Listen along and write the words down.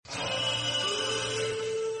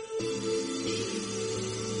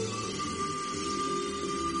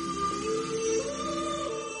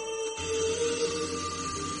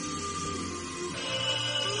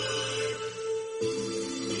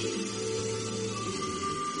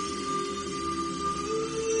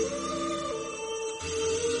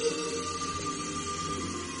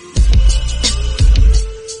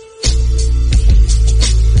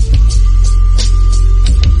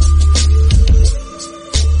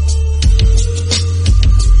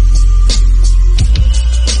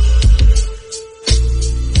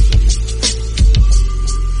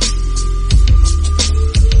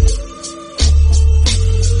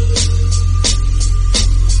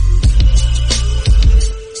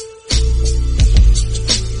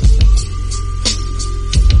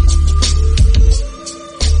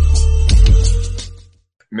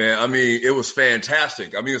I mean, it was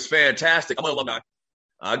fantastic. I mean, it's fantastic. I'm an alumni.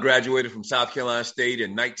 I graduated from South Carolina State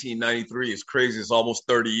in 1993. It's crazy. It's almost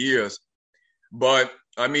 30 years. But,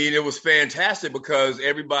 I mean, it was fantastic because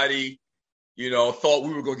everybody, thought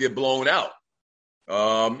we were going to get blown out.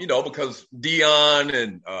 Because Deion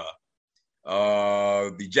and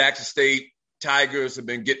the Jackson State Tigers have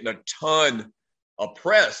been getting a ton of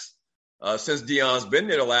press since Deion's been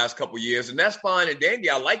there the last couple of years. And that's fine and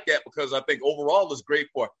dandy. I like that because I think overall it's great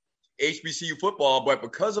for HBCU football. But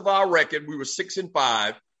because of our record, we were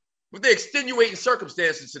 6-5 with the extenuating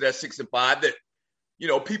circumstances to that 6-5 that,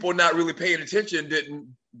 people not really paying attention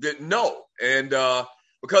didn't know. And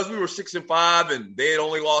because we were 6-5 and they had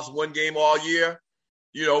only lost one game all year,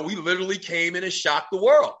 we literally came in and shocked the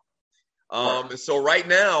world. And so right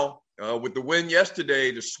now, with the win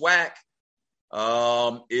yesterday, the SWAC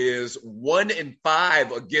is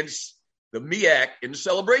 1-5 against the MEAC in the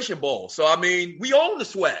Celebration Bowl. So, I mean, we own the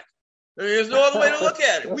SWAC. I mean, there's no other way to look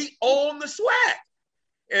at it. We own the SWAC.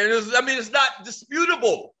 And it's not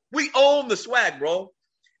disputable. We own the SWAC, bro.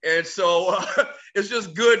 And so it's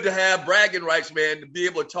just good to have bragging rights, man, to be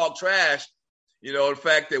able to talk trash. The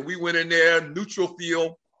fact that we went in there, neutral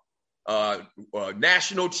field,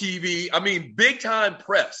 national TV. I mean, big time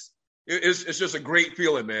press. It's just a great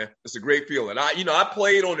feeling, man. It's a great feeling. I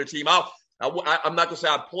played on the team. I'm not gonna say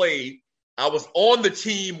I played. I was on the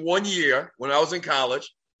team 1 year when I was in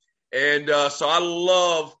college, and so I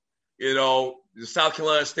love the South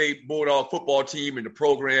Carolina State Bulldog football team and the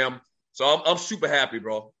program. So I'm super happy,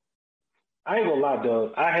 bro. I ain't gonna lie,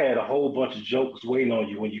 Doug. I had a whole bunch of jokes waiting on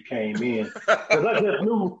you when you came in because I just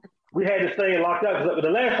knew we had this thing locked up. Because the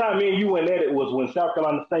last time me and you went at it was when South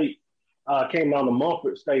Carolina State came down to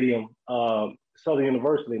Mumford Stadium, Southern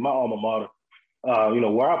University, my alma mater,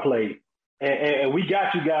 where I played. And we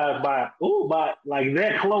got you guys by like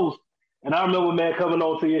that close. And I remember, man, coming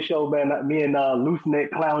on to your show, man, me and Loose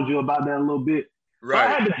Neck clowned you about that a little bit. Right. So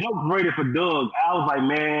I had the jokes ready for Doug. I was like,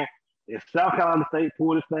 man, if South Carolina State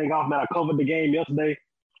pulled this thing off, man, I covered the game yesterday.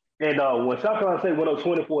 And when South Carolina State went up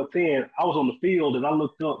 24-10, I was on the field and I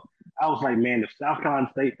looked up. I was like, man, if South Carolina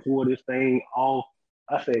State pulled this thing off,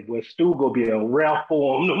 I said, well, Stu gonna be in rare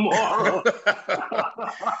form tomorrow.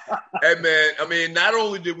 Hey, man, I mean, not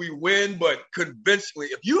only did we win, but convincingly.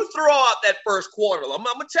 If you throw out that first quarter, I'm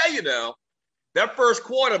going to tell you now, that first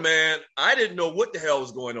quarter, man, I didn't know what the hell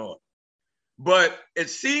was going on. But it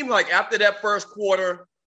seemed like after that first quarter,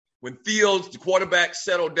 when Fields, the quarterback,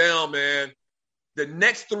 settled down, man, the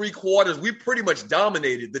next three quarters, we pretty much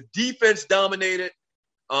dominated. The defense dominated.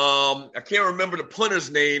 I can't remember the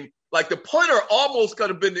punter's name. Like, the punter almost could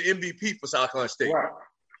have been the MVP for South Carolina State. Right.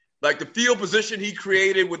 Like, the field position he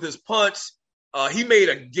created with his punts, he made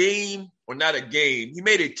he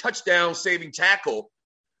made a touchdown-saving tackle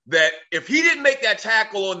that if he didn't make that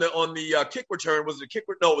tackle on the kick return, it was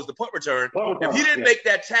the punt return. If he didn't make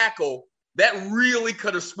that tackle, that really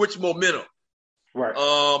could have switched momentum.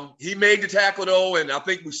 Right. He made the tackle, though, and I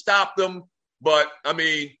think we stopped him. But, I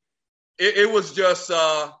mean, it was just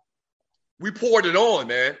we poured it on,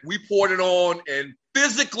 man. We poured it on, and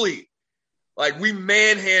physically, like, we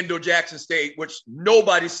manhandled Jackson State, which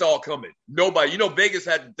nobody saw coming. Nobody. Vegas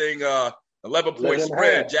had the thing, 11-point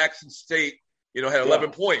spread. Jackson State, had 11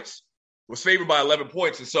 points. Was favored by 11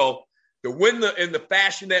 points. And so to win in the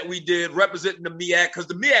fashion that we did, representing the MEAC, because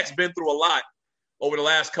the MEAC's been through a lot over the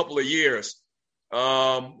last couple of years.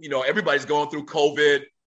 Everybody's going through COVID.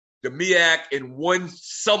 The MEAC in one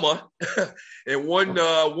summer, in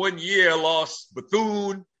one year, lost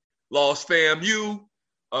Bethune, lost FAMU,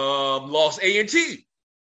 lost A&T.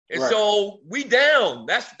 And so we down.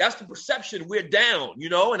 That's the perception. We're down,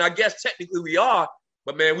 and I guess technically we are,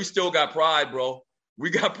 but man, we still got pride, bro.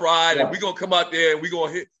 We got pride, and we're gonna come out there and we're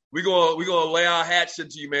gonna lay our hats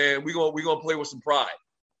into you, man. We're gonna play with some pride.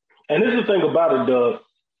 And this is the thing about it, Doug.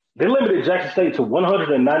 They limited Jackson State to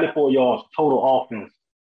 194 yards total offense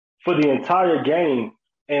for the entire game.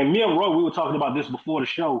 And me and Roy, we were talking about this before the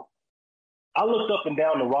show. I looked up and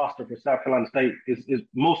down the roster for South Carolina State. It's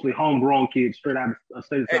mostly homegrown kids straight out of the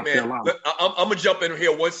state of South Carolina. Look, I'm going to jump in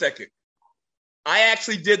here 1 second. I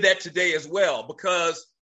actually did that today as well because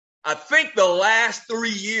I think the last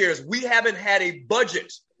 3 years we haven't had a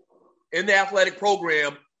budget in the athletic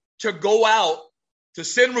program to go out to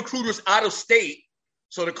send recruiters out of state.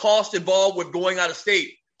 So the cost involved with going out of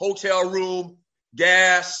state, hotel room,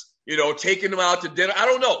 gas, taking them out to dinner. I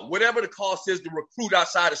don't know. Whatever the cost is to recruit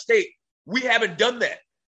outside of state, we haven't done that.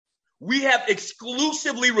 We have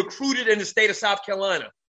exclusively recruited in the state of South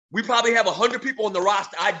Carolina. We probably have 100 people on the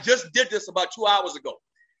roster. I just did this about 2 hours ago.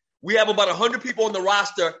 We have about 100 people on the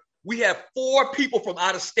roster. We have 4 people from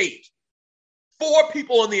out of state. 4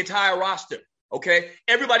 people on the entire roster, okay?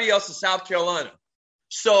 Everybody else is South Carolina.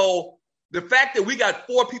 So the fact that we got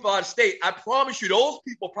 4 people out of state, I promise you those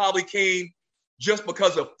people probably came just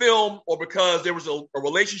because of film or because there was a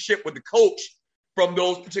relationship with the coach from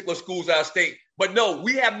those particular schools out of state. But no,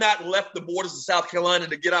 we have not left the borders of South Carolina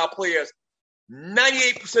to get our players.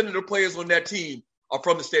 98% of the players on that team are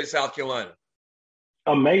from the state of South Carolina.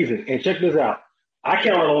 Amazing. And check this out. I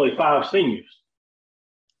counted only 5 seniors.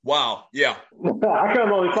 Wow. Yeah. I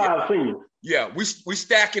counted only 5 seniors. Yeah, we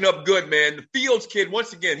stacking up good, man. The Fields kid,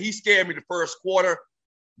 once again, he scared me the first quarter,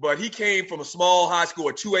 but he came from a small high school,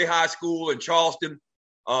 a 2A high school in Charleston,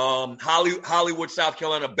 Hollywood, South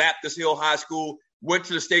Carolina, Baptist Hill High School, went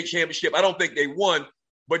to the state championship. I don't think they won,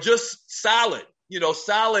 but just solid.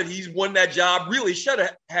 Solid. He's won that job. Really should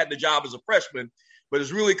have had the job as a freshman, but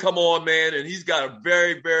it's really come on, man, and he's got a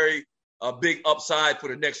very, very big upside for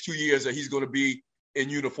the next 2 years that he's going to be in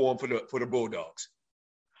uniform for the Bulldogs.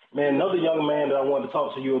 Man, another young man that I wanted to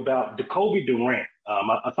talk to you about, Jacoby Durant.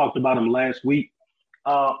 I talked about him last week.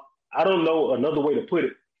 I don't know another way to put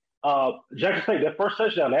it. Jackson State, that first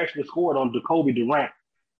touchdown actually scored on Jacoby Durant.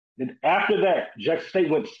 Then after that, Jackson State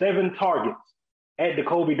went 7 targets at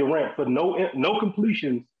Jacoby Durant for no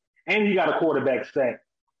completions, and he got a quarterback sack.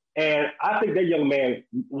 And I think that young man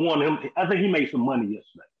won him. I think he made some money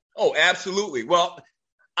yesterday. Oh, absolutely. Well,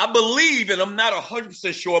 I believe, and I'm not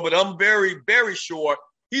 100% sure, but I'm very, very sure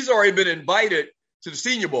he's already been invited to the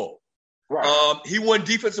Senior Bowl. Right. He won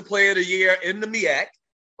Defensive Player of the Year in the MEAC,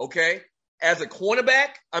 okay? As a cornerback,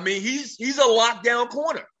 I mean, he's a lockdown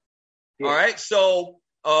corner, yeah. All right? So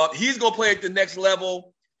he's going to play at the next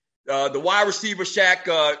level. The wide receiver, Shaq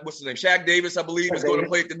Davis, I believe, is going to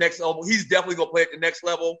play at the next level. He's definitely going to play at the next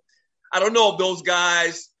level. I don't know if those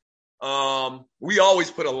guys we always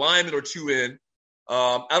put a lineman or 2 in.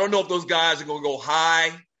 I don't know if those guys are going to go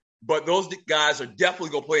high, but those guys are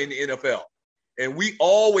definitely going to play in the NFL. And we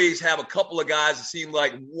always have a couple of guys that seem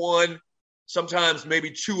like 1, sometimes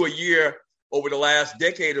maybe 2 a year over the last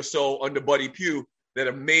decade or so under Buddy Pugh that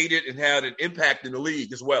have made it and had an impact in the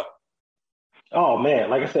league as well. Oh, man.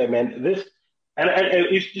 Like I said, man, this – and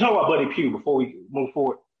you talk about Buddy Pugh before we move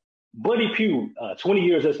forward. Buddy Pugh, 20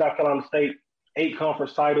 years at South Carolina State, 8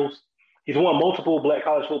 conference titles. He's won multiple Black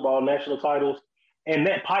college football national titles. And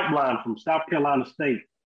that pipeline from South Carolina State,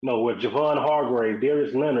 with Javon Hargrave,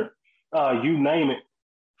 Darius Leonard, you name it,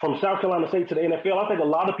 from South Carolina State to the NFL, I think a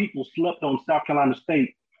lot of people slept on South Carolina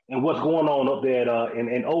State and what's going on up there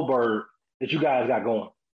in Oberg that you guys got going.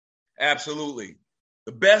 Absolutely.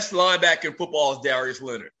 The best linebacker in football is Darius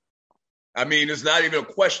Leonard. I mean, it's not even a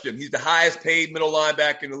question. He's the highest paid middle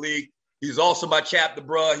linebacker in the league. He's also my chap, the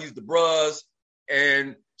bruh. He's the bruhs.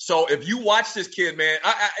 And so if you watch this kid, man,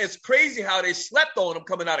 it's crazy how they slept on him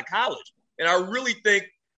coming out of college. And I really think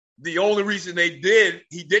the only reason he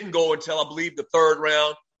didn't go until I believe the 3rd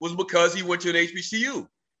round was because he went to an HBCU.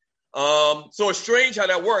 So it's strange how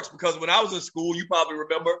that works because when I was in school, you probably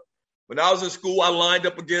remember, when I was in school, I lined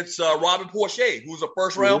up against Robin Porsche, who was a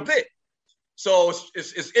first-round pick. So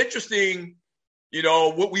it's interesting,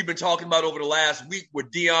 what we've been talking about over the last week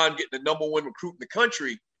with Deion getting the number 1 recruit in the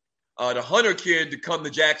country, the Hunter kid to come to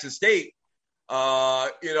Jackson State.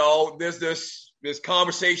 There's this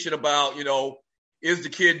conversation about, is the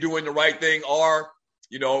kid doing the right thing? Are,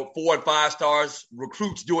 4 and 5 stars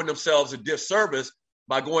recruits doing themselves a disservice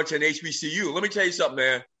by going to an HBCU? Let me tell you something,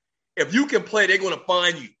 man. If you can play, they're going to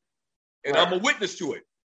find you. And right. I'm a witness to it.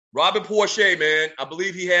 Robin Porsche, man, I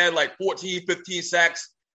believe he had like 14, 15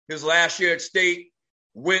 sacks his last year at State,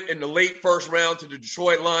 went in the late 1st round to the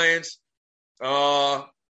Detroit Lions. So,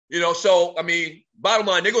 I mean, bottom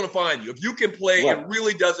line, they're going to find you. If you can play, right. It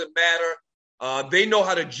really doesn't matter. They know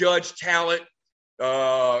how to judge talent,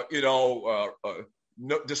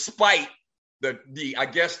 despite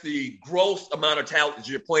the gross amount of talent that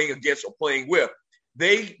you're playing against or playing with.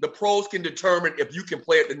 The pros can determine if you can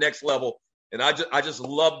play at the next level. And I just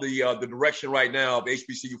love the direction right now of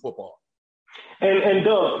HBCU football. And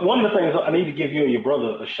Doug, one of the things I need to give you and your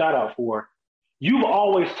brother a shout out for, you've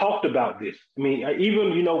always talked about this. I mean,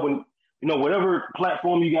 even, when, whatever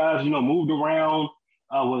platform you guys, moved around,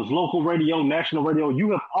 was local radio, national radio,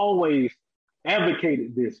 you have always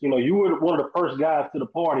advocated this. You were one of the first guys to the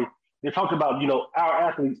party. They talked about, our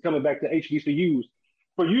athletes coming back to HBCUs.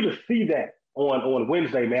 For you to see that on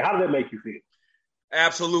Wednesday, man, how did that make you feel?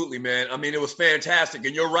 Absolutely, man. I mean, it was fantastic.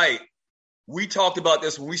 And you're right. We talked about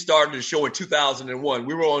this when we started the show in 2001.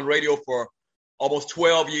 We were on radio for almost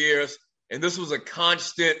 12 years, and this was a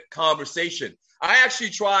constant conversation. I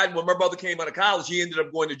actually tried, when my brother came out of college, he ended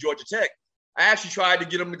up going to Georgia Tech. I actually tried to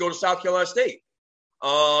get him to go to South Carolina State.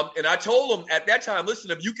 And I told him at that time,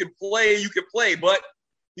 listen, if you can play, you can play. But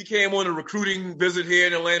he came on a recruiting visit here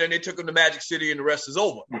in Atlanta, and they took him to Magic City, and the rest is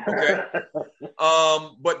over. Okay.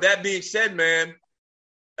 But that being said, man,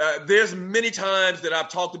 there's many times that I've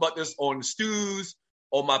talked about this on the Stews,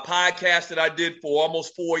 on my podcast that I did for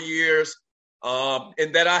almost 4 years,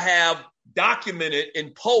 and that I have documented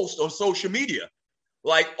in posts on social media.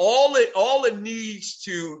 Like all it needs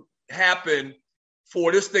to happen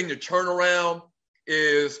for this thing to turn around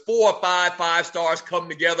is 4 or 5 stars come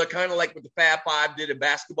together, kind of like what the Fab Five did in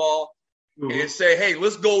basketball, and say, hey,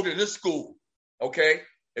 let's go to this school, okay?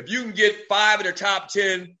 If you can get 5 of the top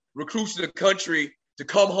 10 recruits in the country to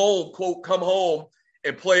come home, quote, come home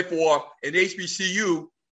and play for an HBCU,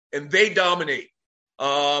 and they dominate.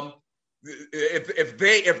 If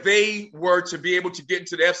they were to be able to get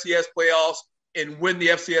into the FCS playoffs and win the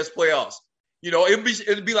FCS playoffs,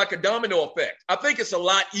 it'd be like a domino effect. I think it's a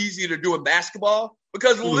lot easier to do in basketball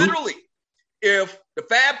because literally, if the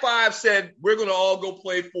Fab Five said we're going to all go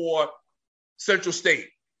play for Central State,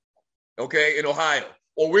 okay, in Ohio,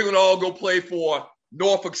 or we're going to all go play for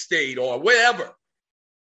Norfolk State or wherever,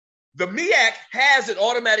 the MEAC has an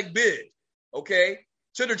automatic bid, okay,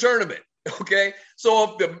 to the tournament, okay?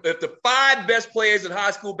 So if the 5 best players in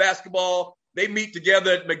high school basketball, they meet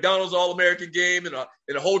together at McDonald's All-American game in a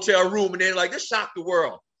hotel room, and they're like, let's shock the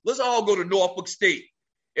world. Let's all go to Norfolk State.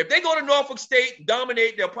 If they go to Norfolk State,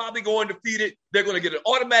 dominate, they'll probably go undefeated. They're going to get an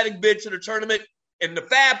automatic bid to the tournament. And the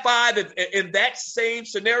Fab Five, in that same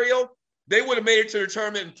scenario, they would have made it to the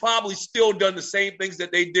tournament and probably still done the same things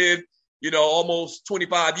that they did, almost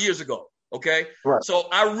 25 years ago, okay? Right. So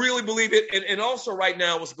I really believe it. And also right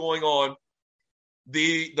now what's going on,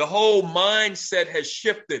 the whole mindset has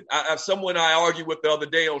shifted. I have someone I argued with the other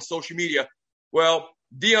day on social media. Well,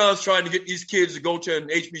 Deion's trying to get these kids to go to an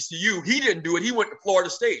HBCU. He didn't do it. He went to Florida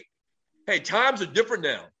State. Hey, times are different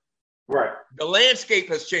now. Right. The landscape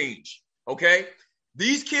has changed, okay?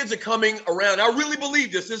 These kids are coming around. I really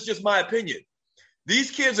believe this. This is just my opinion.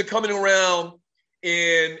 These kids are coming around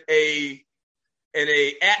in a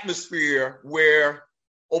atmosphere where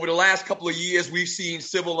over the last couple of years, we've seen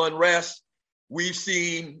civil unrest. We've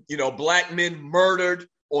seen, black men murdered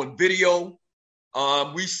on video.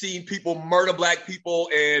 We've seen people murder black people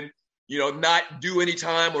and, not do any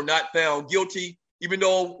time or not found guilty, even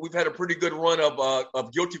though we've had a pretty good run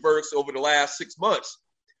of guilty verdicts over the last 6 months.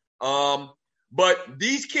 But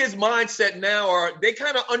these kids' mindset now they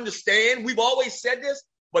kind of understand. We've always said this,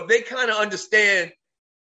 but they kind of understand,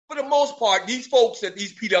 for the most part, these folks at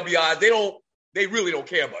these PWIs, they really don't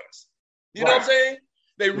care about us. You know what I'm saying?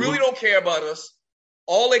 They really don't care about us.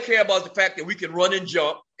 All they care about is the fact that we can run and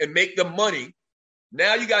jump and make them money.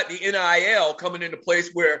 Now you got the NIL coming into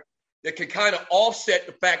place where they can kind of offset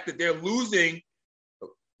the fact that they're losing,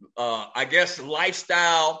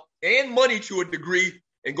 lifestyle and money to a degree,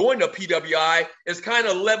 and going to PWI is kind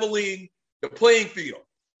of leveling the playing field.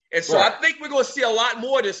 And so I think we're going to see a lot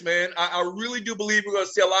more of this, man. I really do believe we're going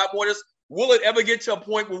to see a lot more of this. Will it ever get to a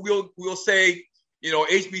point where we'll say,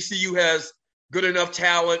 HBCU has good enough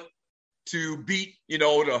talent to beat,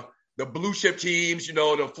 the blue chip teams,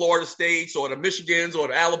 the Florida States or the Michigans or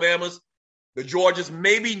the Alabamas, the Georgias?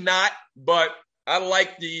 Maybe not, but I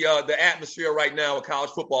like the atmosphere right now of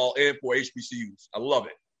college football and for HBCUs. I love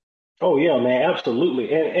it. Oh, yeah, man,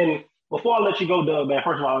 absolutely. And before I let you go, Doug, man,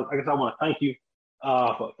 first of all, I guess I want to thank you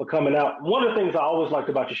for coming out. One of the things I always liked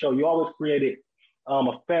about your show, you always created a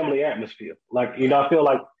family atmosphere. Like, I feel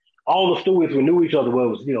like all the stewards we knew each other. Well,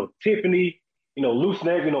 it was, Tiffany, Loose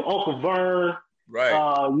Neck, Uncle Vern, right?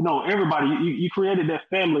 Everybody. You created that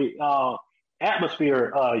family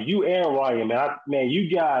atmosphere. You and Ryan, man, you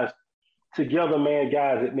guys together, man,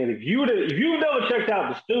 guys. Man, if you've never checked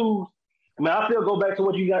out the Stews, I still go back to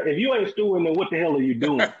what you got. If you ain't stewing, then what the hell are you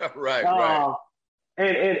doing? right.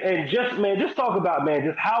 And just talk about, man,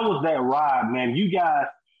 just how was that ride, man? You guys,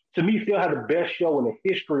 to me, still have the best show in the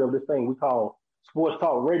history of this thing we call Sports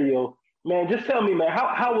Talk Radio. Man, just tell me, man,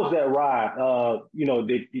 how was that ride,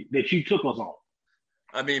 that you took us on?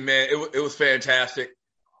 I mean, man, it was fantastic.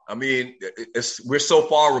 I mean, we're so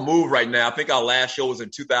far removed right now. I think our last show was in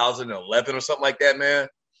 2011 or something like that, man.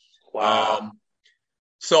 Wow.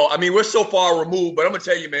 So, I mean, we're so far removed, but I'm going to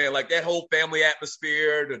tell you, man, like that whole family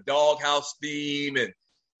atmosphere, the doghouse theme, and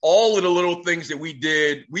all of the little things that we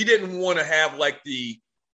did, we didn't want to have like the,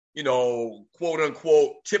 quote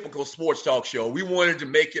unquote, typical sports talk show. We wanted to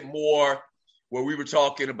make it more where we were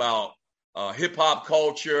talking about hip hop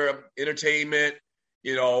culture, entertainment,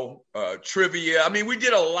 trivia. I mean, we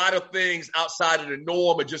did a lot of things outside of the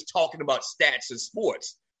norm of just talking about stats and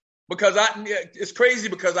sports. Because it's crazy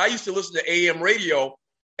because I used to listen to AM radio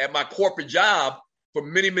at my corporate job, for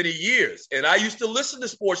many, many years. And I used to listen to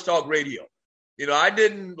sports talk radio. I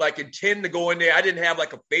didn't intend to go in there. I didn't have a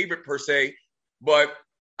favorite per se, but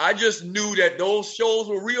I just knew that those shows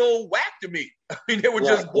were real whack to me. I mean, they were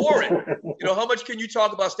just boring. How much can you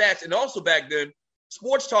talk about stats? And also back then,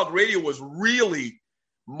 sports talk radio was really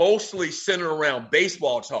mostly centered around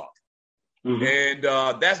baseball talk. Mm-hmm.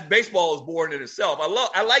 And that's baseball is boring in itself.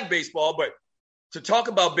 I like baseball, but to talk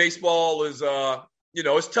about baseball is,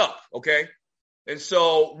 it's tough. Okay. And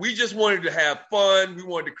so we just wanted to have fun. We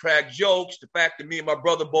wanted to crack jokes. The fact that me and my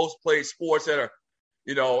brother both played sports at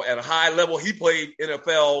a high level. He played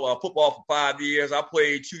NFL football for 5 years. I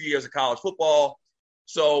played 2 years of college football.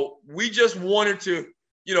 So we just wanted to,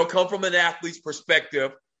 come from an athlete's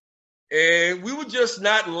perspective. And we were just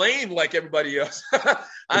not lame like everybody else.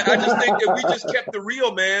 I just think that we just kept the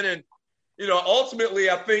real, man. And, ultimately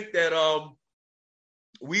I think that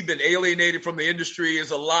we've been alienated from the industry.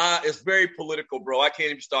 It's very political, bro. I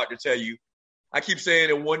can't even start to tell you. I keep saying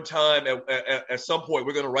at one time, at some point,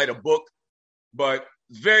 we're going to write a book, but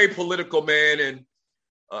it's very political, man. And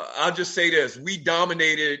I'll just say this. We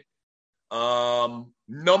dominated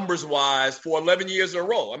numbers-wise for 11 years in a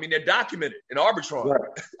row. I mean, they're documented in Arbitron. Right.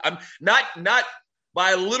 I'm not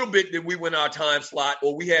by a little bit that we win our time slot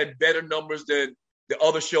or we had better numbers than the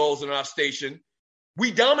other shows in our station.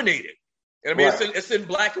 We dominated. And I mean, right. It's in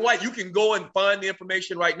black and white. You can go and find the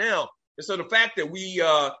information right now. And so the fact that we,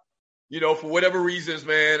 for whatever reasons,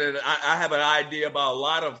 man, and I have an idea about a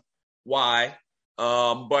lot of why,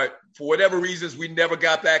 but for whatever reasons, we never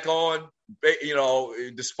got back on,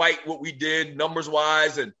 despite what we did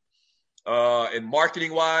numbers-wise and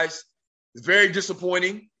marketing-wise. It's very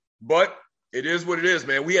disappointing, but it is what it is,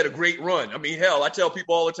 man. We had a great run. I mean, hell, I tell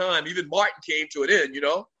people all the time, even Martin came to an end,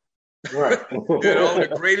 Right.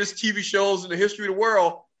 The greatest TV shows in the history of the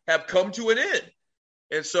world have come to an end.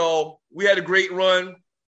 And so we had a great run,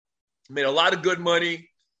 made a lot of good money,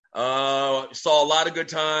 saw a lot of good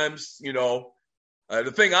times.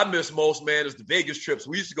 The thing I miss most, man, is the Vegas trips.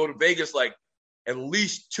 We used to go to Vegas at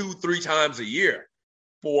least 2-3 times a year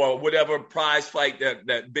for whatever prize fight,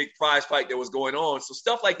 that big prize fight that was going on. So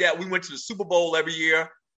stuff like that. We went to the Super Bowl every year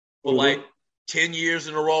for 10 years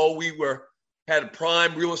in a row. We had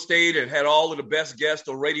prime real estate and had all of the best guests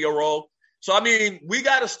on Radio Row. So, I mean, we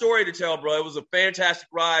got a story to tell, bro. It was a fantastic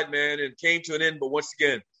ride, man, and it came to an end. But once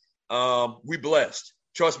again, we blessed.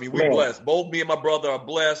 Trust me, we blessed. Both me and my brother are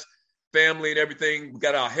blessed. Family and everything. We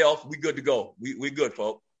got our health. We good to go. We good,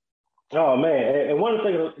 folks. Oh, man. And one of the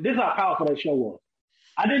things, this is how powerful that show was.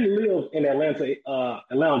 I didn't live in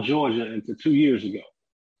Atlanta, Georgia until 2 years ago.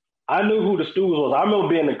 I knew who the Stews was. I remember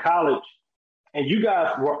being in college, and you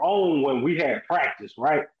guys were on when we had practice,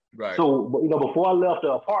 right? Right. So, before I left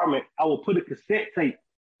the apartment, I would put a cassette tape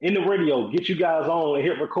in the radio, get you guys on and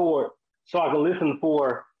hit record so I could listen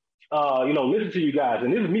listen to you guys.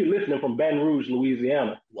 And this is me listening from Baton Rouge,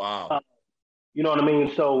 Louisiana. Wow. You know what I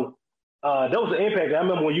mean? So that was the impact. I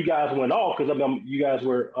remember when you guys went off, because you guys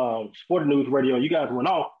were Sporting News Radio, and you guys went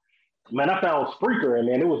off. Man, I found Spreaker, and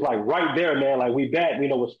man, it was right there, man. We back,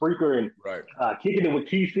 with Spreaker and kicking it with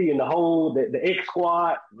Kesey and the X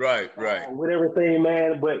Squad. Right. With everything,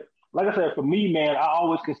 man. But like I said, for me, man, I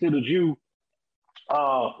always considered you,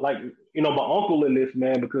 my uncle in this,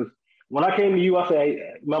 man, because when I came to you, I said,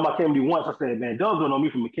 I came to you once, I said, man, Doug's gonna know me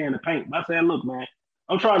from a can of paint. But I said, look, man,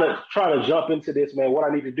 I'm trying to jump into this, man, what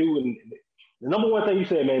I need to do. And the number one thing you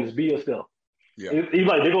said, man, is be yourself. Yeah. He's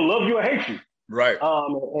like, they're gonna love you or hate you. Right.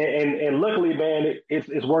 And luckily, man,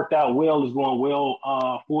 it's worked out well. It's going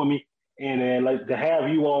well for me. And to have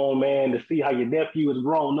you on, man, to see how your nephew has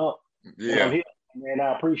grown up. Yeah. Man,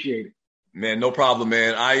 I appreciate it. Man, no problem,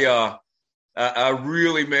 man. I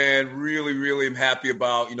really, man, really am happy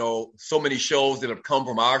about, so many shows that have come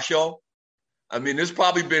from our show. I mean, there's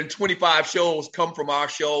probably been 25 shows come from our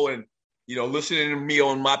show and, listening to me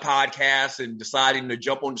on my podcast and deciding to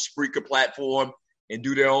jump on the Spreaker platform and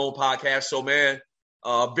do their own podcast. So, man,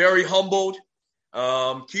 very humbled.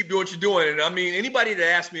 Keep doing what you're doing. And I mean, anybody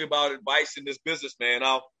that asks me about advice in this business, man,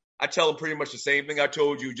 I tell them pretty much the same thing I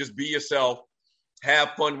told you. Just be yourself,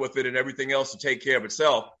 have fun with it, and everything else will take care of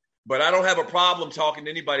itself. But I don't have a problem talking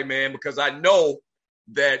to anybody, man, because I know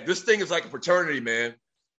that this thing is like a fraternity, man.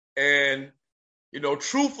 And,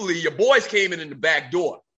 truthfully, your boys came in the back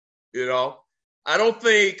door, I don't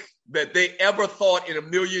think that they ever thought in a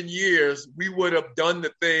million years we would have done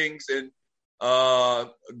the things and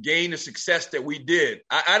gained the success that we did.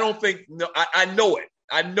 I don't think, I know it.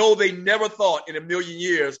 I know they never thought in a million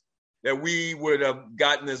years that we would have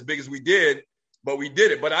gotten as big as we did, but we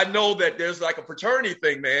did it. But I know that there's like a fraternity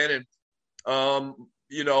thing, man. And,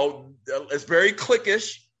 it's very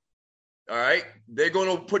cliquish. All right. They're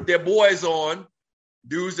going to put their boys on,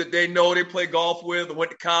 dudes that they know they play golf with or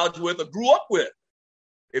went to college with or grew up with.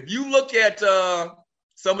 If you look at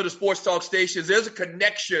some of the sports talk stations, there's a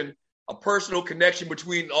connection, a personal connection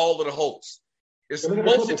between all of the hosts. Most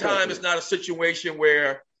of the time, it's not a situation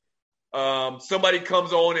where somebody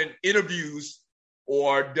comes on and interviews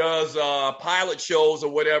or does pilot shows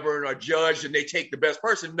or whatever and are judged and they take the best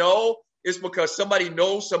person. No, it's because somebody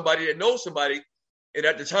knows somebody that knows somebody. And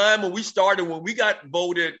at the time when we started, when we got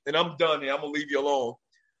voted, and I'm done here, I'm going to leave you alone,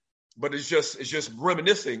 but it's just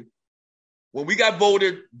reminiscing. When we got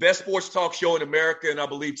voted best sports talk show in America in, I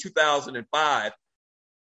believe, 2005,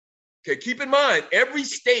 okay, keep in mind, every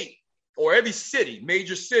state or every city,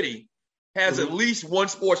 major city, has at least one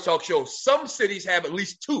sports talk show. Some cities have at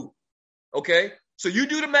least two, okay? So you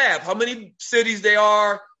do the math, how many cities there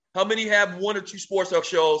are, how many have one or two sports talk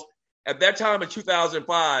shows. At that time in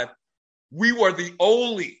 2005, we were the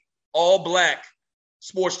only all-black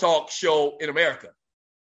sports talk show in America.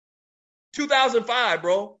 2005,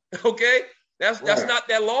 bro, okay? That's not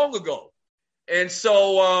that long ago. And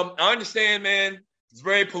so I understand, man, it's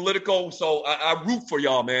very political. So I root for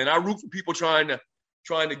y'all, man. I root for people trying to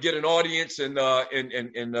get an audience and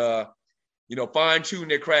fine tune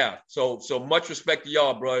their craft. So much respect to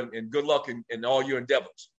y'all, bro, and good luck in all your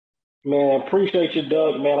endeavors. Man, appreciate you,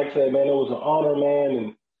 Doug. Man, like I said, man, it was an honor, man.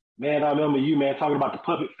 And man, I remember you, man, talking about the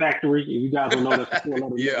Puppet Factory. If you guys don't know, that's still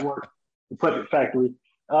another network, the Puppet Factory.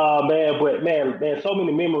 Man, so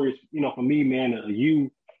many memories, for me, man, of you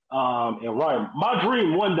and Ryan. My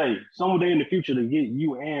dream one day, someday in the future, to get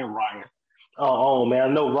you and Ryan on, man. I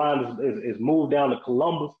know Ryan is moved down to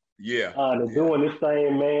Columbus. Yeah. They're doing this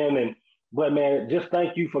thing, man. But man, just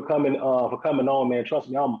thank you for coming on, man. Trust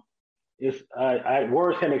me,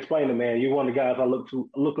 words can't explain it, man. You're one of the guys I look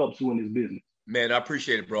up to in this business. Man, I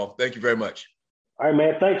appreciate it, bro. Thank you very much. All right,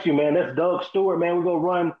 man. Thanks you, man. That's Doug Stewart, man. We're going to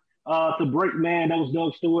run to break, man. That was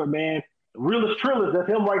Doug Stewart, man. Realest Trillers, that's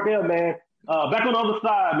him right there, man. Back on the other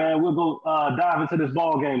side, man, we'll go dive into this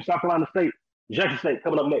ball game. South Carolina State, Jackson State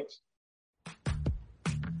coming up next.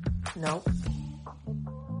 Nope.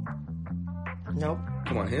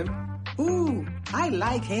 Come on, him? Ooh, I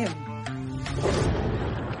like him.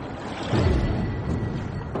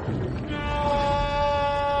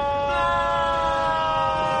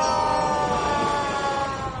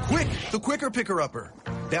 Quick, the Quicker Picker-Upper.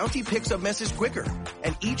 Bounty picks up messes quicker,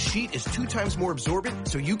 and each sheet is 2 times more absorbent,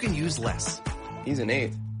 so you can use less. He's an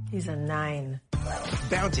 8. He's a 9.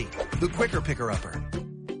 Bounty, the Quicker Picker-Upper.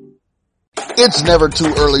 It's never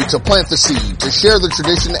too early to plant the seed, to share the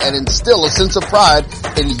tradition, and instill a sense of pride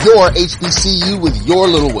in your HBCU with your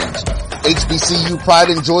little ones. HBCU Pride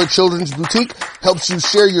and Joy Children's Boutique helps you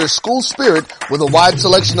share your school spirit with a wide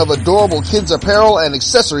selection of adorable kids apparel and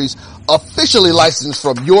accessories officially licensed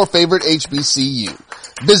from your favorite HBCU.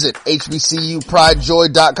 Visit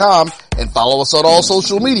hbcupridejoy.com and follow us on all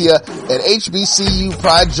social media at HBCU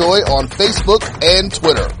Pride Joy on Facebook and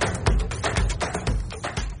Twitter.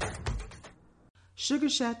 Sugar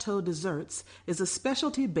Chateau Desserts is a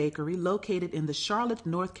specialty bakery located in the Charlotte,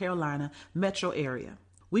 North Carolina metro area.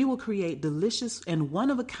 We will create delicious and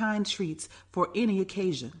one-of-a-kind treats for any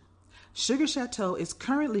occasion. Sugar Chateau is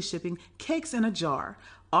currently shipping cakes in a jar,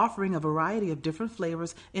 offering a variety of different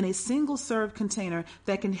flavors in a single-serve container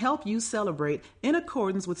that can help you celebrate in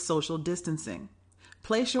accordance with social distancing.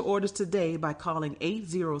 Place your orders today by calling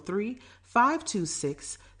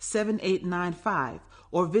 803-526-7895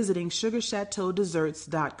 or visiting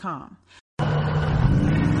sugarchateaudesserts.com.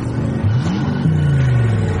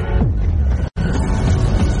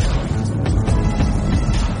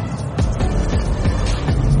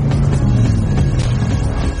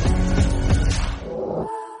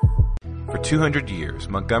 For 200 years,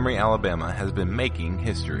 Montgomery, Alabama has been making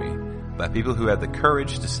history by people who had the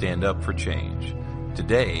courage to stand up for change.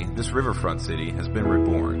 Today, this riverfront city has been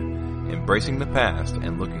reborn, embracing the past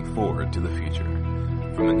and looking forward to the future.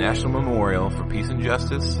 From the National Memorial for Peace and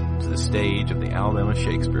Justice to the stage of the Alabama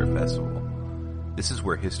Shakespeare Festival, this is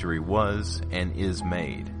where history was and is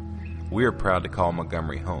made. We are proud to call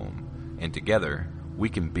Montgomery home, and together, we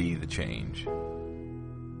can be the change.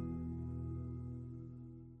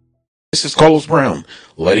 This is Carlos Brown,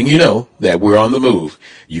 letting you know that we're on the move.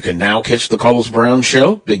 You can now catch the Carlos Brown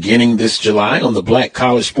Show beginning this July on the Black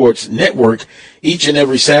College Sports Network each and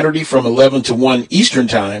every Saturday from 11 to 1 Eastern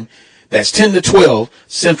Time. That's 10 to 12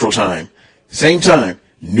 Central Time. Same time,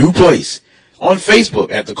 new place. On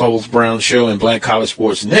Facebook at the Carlos Brown Show and Black College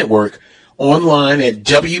Sports Network. Online at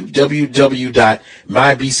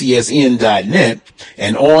www.mybcsn.net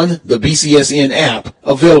and on the BCSN app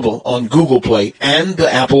available on Google Play and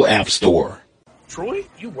the Apple App Store. Troy,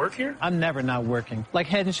 you work here? I'm never not working. Like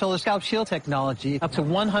Head & Shoulders Scalp Shield technology, up to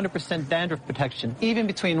 100% dandruff protection, even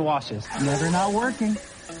between washes. Never not working.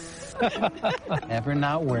 Never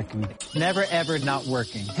not working. Never, ever not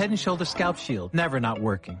working. Head & Shoulders Scalp Shield, never not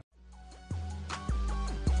working.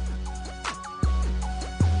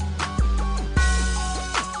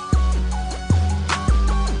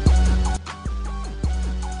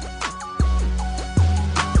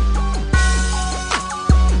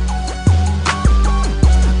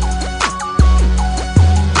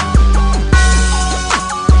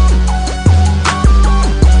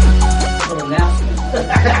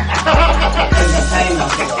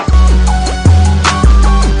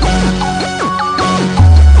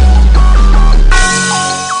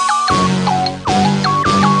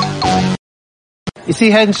 You see,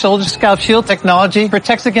 Head & Shoulders Scalp Shield technology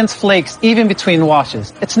protects against flakes even between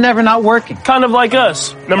washes. It's never not working. Kind of like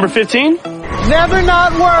us. Number 15? Never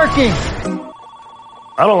not working.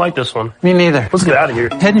 I don't like this one. Me neither. Let's get out of here.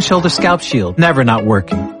 Head & Shoulders Scalp Shield, never not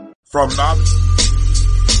working. From novice.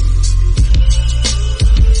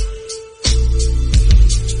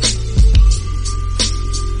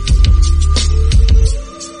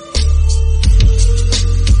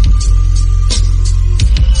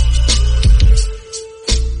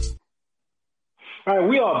 All right,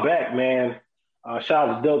 we are back, man. Shout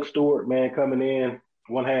out to Doug Stewart, man, coming in,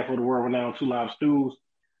 one half of the world-renowned Two Live Stews.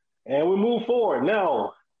 And we move forward.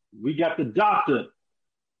 Now, we got the doctor,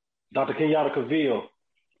 Dr. Kenyatta Cavill,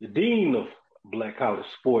 the dean of Black College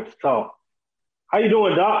Sports Talk. How you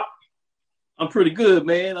doing, Doc? I'm pretty good,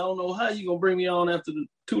 man. I don't know how you going to bring me on after the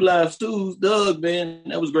Two Live Stews. Doug, man,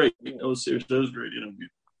 that was great. That was serious. That was great interview.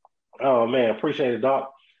 Oh, man, appreciate it,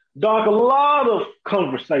 Doc. Doc, a lot of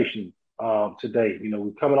conversation today. You know,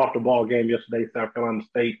 we're coming off the ball game yesterday, South Carolina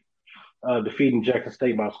State defeating Jackson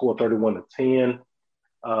State by a score 31-10.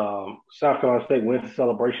 South Carolina State went to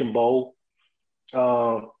Celebration Bowl. A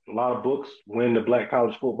lot of books win the Black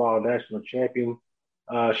College Football National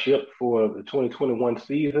Championship for the 2021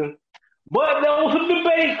 season. But there was some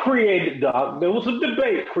debate created, Doc. There was some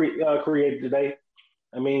debate created today.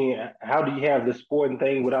 I mean, how do you have this sporting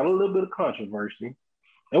thing without a little bit of controversy?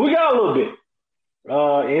 And we got a little bit.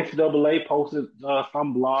 NCAA posted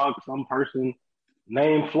some blog, some person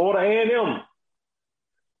named Florida A&M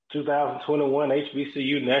 2021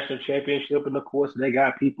 HBCU National Championship, and of course they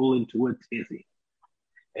got people into a tizzy.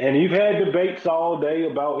 And you've had debates all day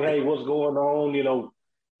about, hey, what's going on, you know,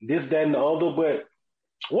 this, that, and the other. But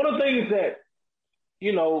one of the things that,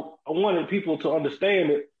 you know, I wanted people to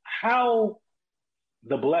understand is how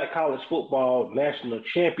the Black College Football National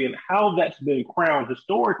Champion, how that's been crowned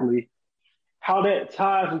historically, how that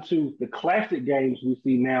ties into the classic games we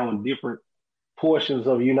see now in different portions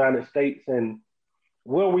of the United States and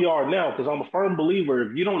where we are now. Because I'm a firm believer,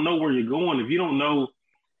 if you don't know where you're going, if you don't know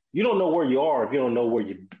where you are, if you don't know where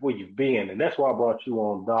you've been. And that's why I brought you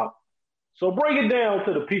on, Doc. So break it down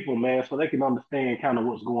to the people, man, so they can understand kind of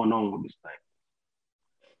what's going on with this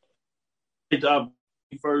thing.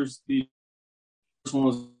 First, the first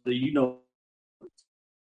ones that you know,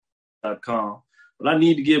 .com. But I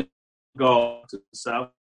need to give golf to the South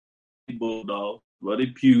Bulldogs, Buddy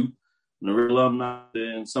Pugh, and the real alumni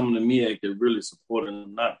and some of the MEAC that really supported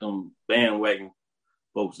them, not them bandwagon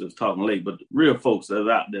folks that's talking late, but the real folks that's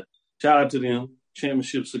out there. Shout out to them.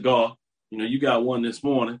 Championship Cigar. You know, you got one this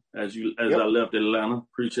morning as I left Atlanta.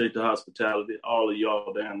 Appreciate the hospitality. All of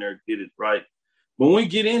y'all down there did it right. But when we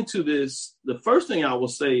get into this, the first thing I will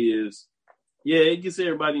say is, yeah, it gets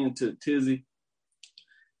everybody into a tizzy.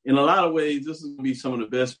 In a lot of ways, this is going to be some of the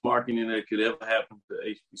best marketing that could ever happen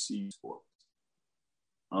to HBCU sports.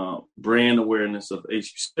 Brand awareness of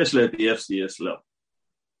HBCU, especially at the FCS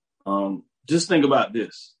level. Just think about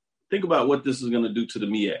this. Think about what this is going to do to the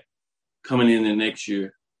MEAC coming in the next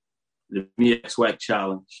year. The MEAC SWAC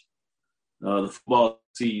Challenge, the football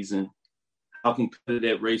season, how competitive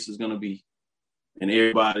that race is going to be, and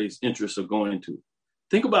everybody's interests are going into it.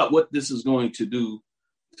 Think about what this is going to do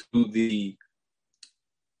to the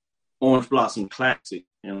Orange Blossom Classic,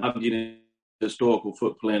 and I'll get into the historical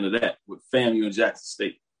footprint of that with FAMU and Jackson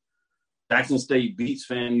State. Jackson State beats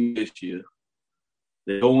FAMU this year.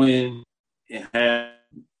 They go in and have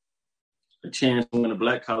a chance to win a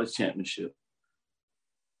Black College Championship.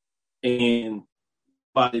 And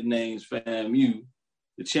nobody names FAMU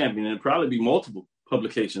the champion. And probably be multiple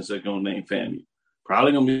publications that are going to name FAMU.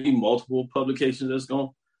 Probably going to be multiple publications that's going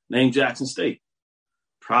to name Jackson State.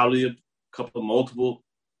 Probably a couple of multiple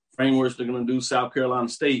frameworks they're going to do South Carolina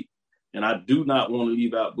State. And I do not want to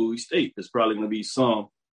leave out Bowie State. There's probably going to be some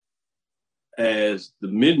as the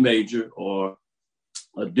mid-major or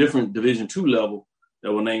a different Division II level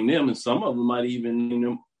that will name them, and some of them might even name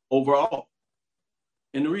them overall.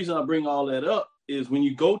 And the reason I bring all that up is when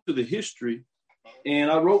you go to the history,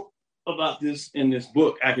 and I wrote about this in this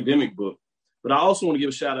book, academic book, but I also want to give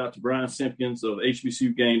a shout out to Brian Simpkins of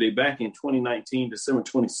HBCU Game Day back in 2019, December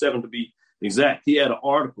 27 to be exact. He had an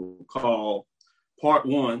article called Part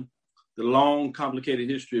 1, The Long, Complicated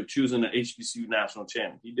History of Choosing an HBCU National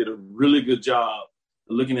Champion. He did a really good job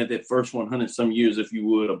of looking at that first 100 some years, if you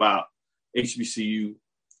would, about HBCU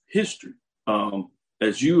history.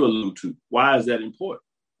 As you allude to, why is that important?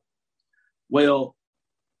 Well,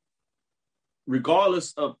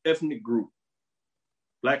 regardless of ethnic group,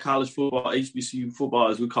 Black college football, HBCU football,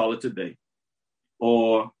 as we call it today,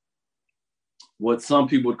 or what some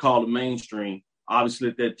people would call the mainstream, obviously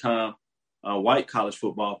at that time, white college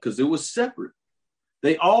football, because it was separate.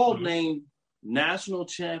 They all named national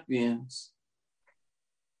champions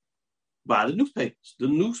by the newspapers. The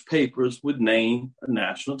newspapers would name a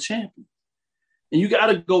national champion. And you got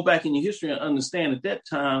to go back in your history and understand at that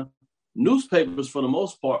time, newspapers, for the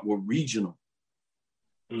most part, were regional,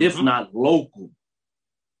 if not local.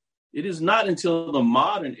 It is not until the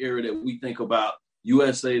modern era that we think about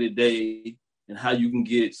USA Today and how you can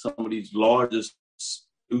get some of these largest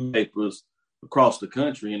newspapers across the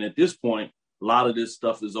country. And at this point, a lot of this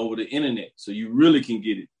stuff is over the internet, so you really can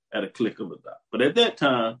get it at a click of a dot. But at that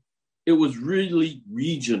time, it was really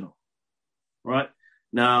regional, right?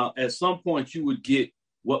 Now, at some point, you would get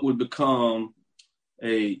what would become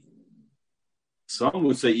some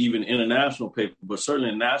would say even international paper, but certainly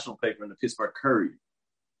a national paper in the Pittsburgh Courier.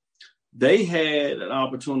 They had an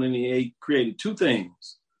opportunity. They created two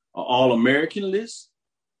things: an All-American list,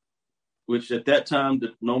 which at that time,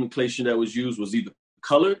 the nomenclature that was used was either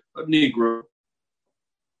colored or Negro.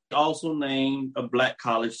 They also named a Black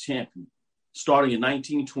college champion, starting in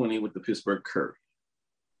 1920 with the Pittsburgh Courier.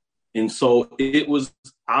 And so it was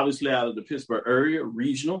obviously out of the Pittsburgh area,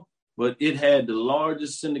 regional, but it had the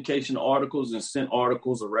largest syndication of articles and sent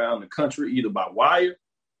articles around the country, either by wire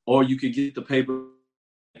or you could get the paper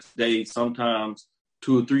next day, sometimes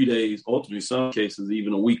 2 or 3 days, ultimately some cases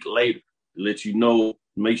even a week later, to let you know,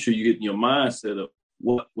 make sure you get your mind set up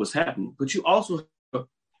what was happening. But you also have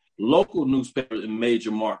local newspapers in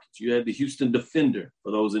major markets. You had the Houston Defender,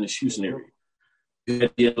 for those in the Houston area. You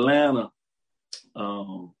had the Atlanta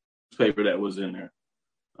newspaper that was in there.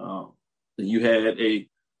 You had a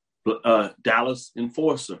Dallas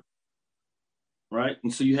Enforcer, right?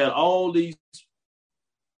 And so you had all these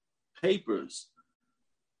papers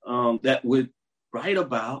that would write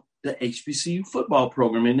about the HBCU football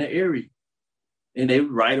program in the area. And they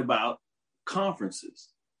would write about conferences,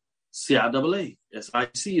 CIAA,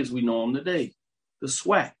 SIC as we know them today, the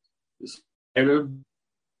SWAC, the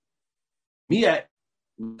MEAC,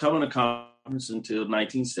 coming to conference until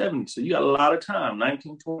 1970. So you got a lot of time,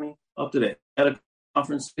 1920 up to that. Had a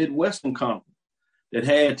conference, Midwestern Conference, that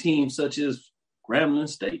had teams such as Grambling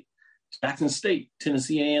State, Jackson State,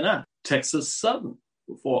 Tennessee A&I, Texas Southern,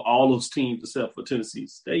 before all those teams except for Tennessee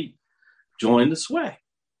State joined the SWAC.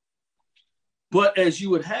 But as you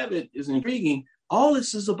would have it, is intriguing. All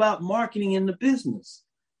this is about marketing in the business.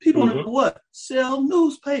 People know what? Sell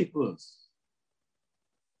newspapers.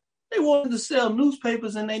 They wanted to sell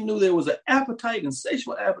newspapers, and they knew there was an appetite,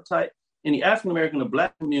 insatiable appetite in the African-American and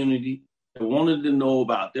Black community that wanted to know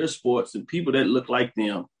about their sports and people that looked like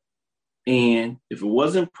them. And if it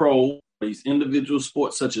wasn't pro, these individual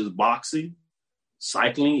sports such as boxing,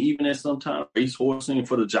 cycling, even at some time, racehorsing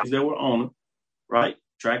for the jockeys that were on it, right?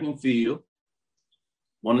 Track and field,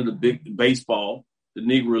 one of the big baseball, the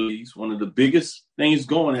Negro Leagues, one of the biggest things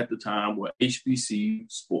going at the time were HBCU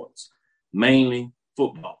sports, mainly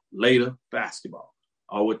football, later basketball,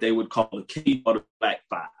 or what they would call the K or the Black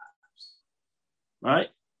Fives, right?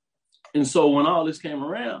 And so when all this came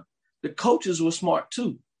around, the coaches were smart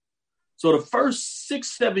too. So the first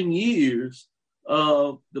 6-7 years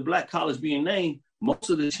of the Black college being named,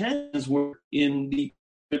 most of the champions were in the,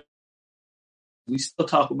 we still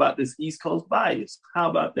talk about this East Coast bias. How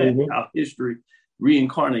about that? How history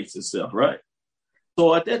reincarnates itself, right?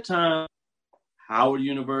 So at that time, Howard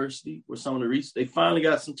University were some of the reasons. They finally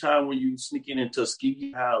got some time where you sneak in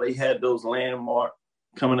Tuskegee, how they had those landmark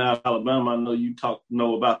coming out of Alabama. I know you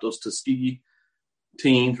know about those Tuskegee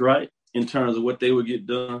teams, right? In terms of what they would get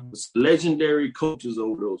done. It's legendary coaches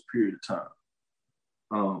over those period of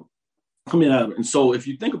time. Coming out of it. And so if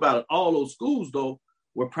you think about it, all those schools, though,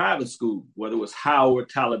 were private schools, whether it was Howard,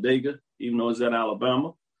 Talladega, even though it's at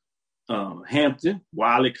Alabama, Hampton,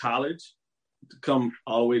 Wiley College, to come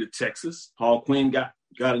all the way to Texas. Paul Quinn got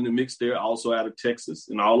in the mix there, also out of Texas.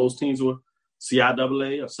 And all those teams were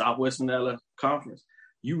CIAA or Southwestern Alabama Conference.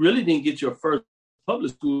 You really didn't get your first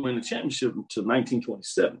public school win the championship until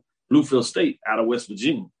 1927. Bluefield State out of West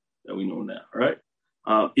Virginia that we know now, right?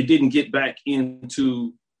 It didn't get back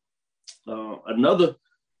into another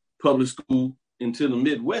public school until the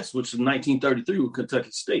Midwest, which is 1933 with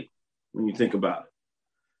Kentucky State, when you think about it.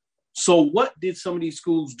 So what did some of these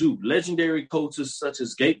schools do? Legendary coaches such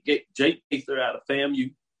as Jake Gaither out of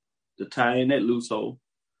FAMU, to tie in that loose hole.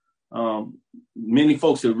 Many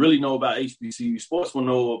folks that really know about HBCU sports will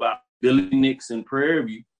know about Billy Nix and Prairie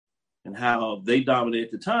View and how they dominated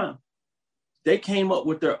at the time. They came up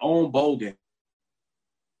with their own bowl game,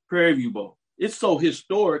 Prairie View Bowl. It's so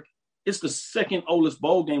historic. It's the second oldest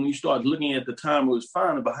bowl game when you start looking at the time it was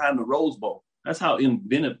founded behind the Rose Bowl. That's how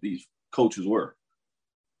inventive these coaches were.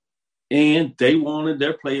 And they wanted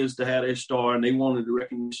their players to have their star, and they wanted the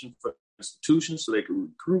recognition for institutions so they could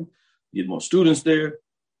recruit, get more students there,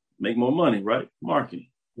 make more money, right? Marketing.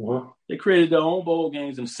 Mm-hmm. They created their own bowl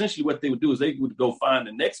games, and essentially what they would do is they would go find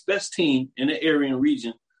the next best team in the area and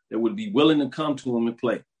region that would be willing to come to them and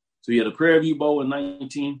play. So you had a Prairie View Bowl in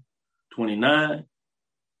 1929. A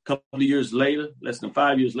couple of years later, less than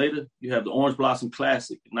 5 years later, you have the Orange Blossom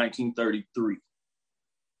Classic in 1933.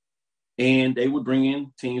 And they would bring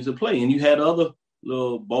in teams to play. And you had other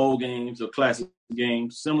little bowl games or classic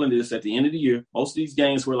games similar to this at the end of the year. Most of these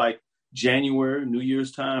games were like January, New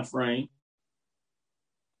Year's time frame.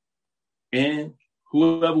 And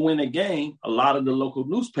whoever win that game, a lot of the local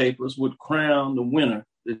newspapers would crown the winner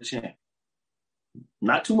the champion.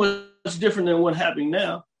 Not too much different than what's happening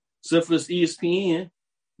now. Except for this ESPN,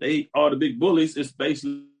 they are the big bullies. It's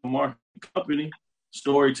basically a marketing company,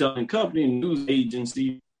 storytelling company, news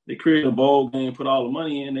agency. They create a bowl game, put all the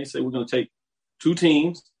money in. They say, we're going to take two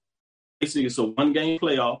teams. Basically, it's a one-game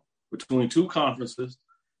playoff between two conferences.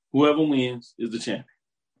 Whoever wins is the champion.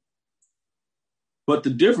 But the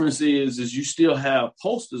difference is you still have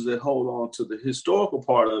posters that hold on to the historical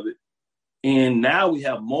part of it. And now we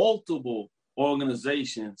have multiple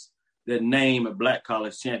organizations that name a Black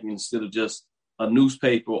college champion instead of just a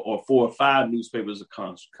newspaper or 4 or 5 newspapers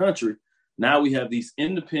across the country. Now we have these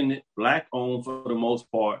independent, Black-owned, for the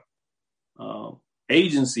most part,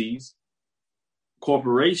 agencies,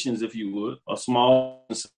 corporations, if you would, or small,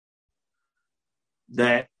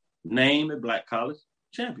 that name a Black college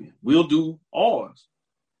champion. We'll do ours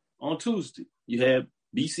on Tuesday. You have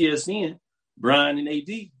BCSN, Brian and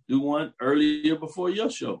AD, do one earlier before your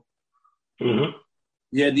show. Mm-hmm.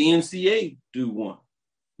 You had the NCAA do one.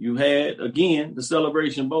 You had, again, the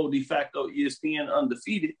Celebration Bowl, de facto ESPN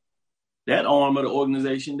undefeated. That arm of the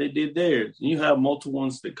organization, they did theirs. And you have multiple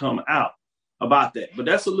ones that come out about that. But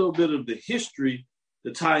that's a little bit of the history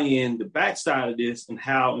to tie in the backside of this and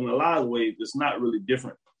how, in a lot of ways, it's not really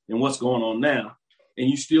different than what's going on now. And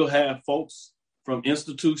you still have folks from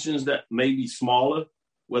institutions that may be smaller,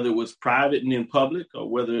 whether it was private and in public, or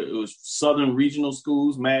whether it was Southern regional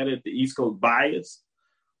schools mad at the East Coast bias,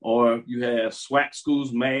 or you have SWAC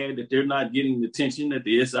schools mad that they're not getting the attention that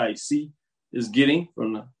the SIC is getting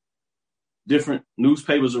from the different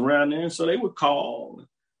newspapers around there. And so they would call, and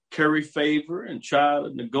curry favor, and try to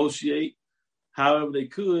negotiate however they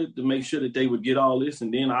could to make sure that they would get all this.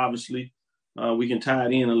 And then obviously we can tie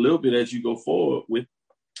it in a little bit as you go forward with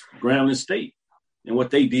Grambling State and what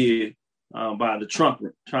they did by the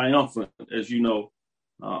triumphant, as you know,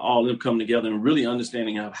 all of them come together and really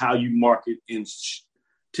understanding of how you market and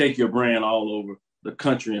take your brand all over the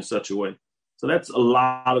country in such a way. So that's a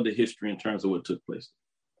lot of the history in terms of what took place.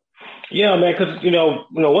 Yeah, man, because, you know,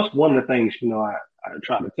 what's one of the things, I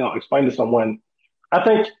try to explain to someone. I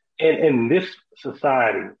think in this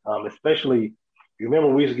society, especially, you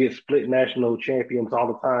remember we used to get split national champions all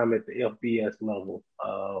the time at the FBS level.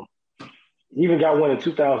 Even got one in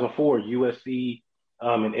 2004, USC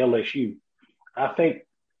and LSU. I think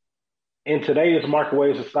in today's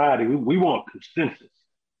microwave society, we want consensus.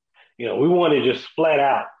 We want to just flat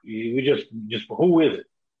out. We just who is it?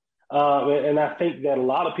 And I think that a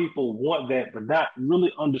lot of people want that, but not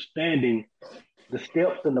really understanding the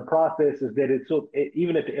steps and the processes that it took,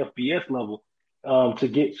 even at the FBS level, to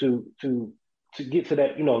get to that, to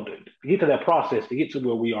get to that process, to get to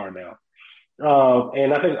where we are now.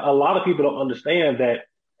 And I think a lot of people don't understand that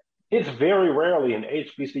it's very rarely in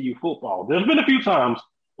HBCU football. There's been a few times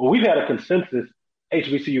where we've had a consensus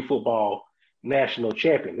HBCU football national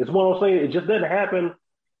champion. It's one of those things, it just doesn't happen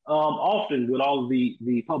often with all of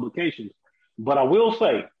the publications. But I will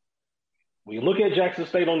say, when you look at Jackson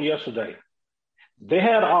State on yesterday, they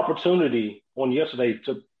had an opportunity on yesterday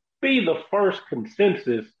to be the first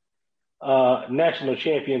consensus national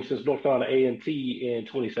champion since North Carolina A&T in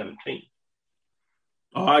 2017.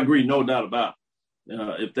 Oh, I agree, no doubt about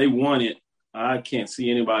it. If they won it, I can't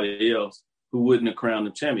see anybody else who wouldn't have crowned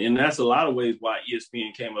the champion. And that's a lot of ways why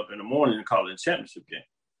ESPN came up in the morning and called it a championship game.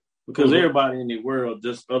 Because everybody in the world,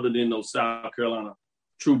 just other than those South Carolina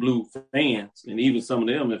true blue fans, and even some of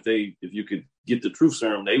them, if you could get the truth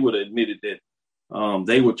serum, they would have admitted that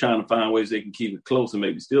they were trying to find ways they can keep it close and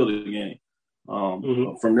maybe steal the game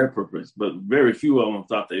from their purpose. But very few of them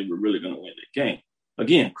thought they were really going to win the game.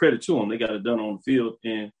 Again, credit to them. They got it done on the field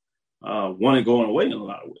and won it going away in a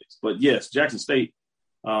lot of ways. But yes, Jackson State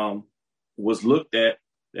was looked at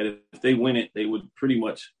that if they win it, they would pretty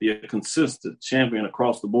much be a consistent champion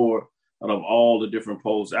across the board out of all the different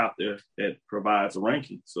polls out there that provides a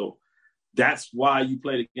ranking. So that's why you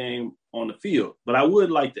play the game on the field. But I would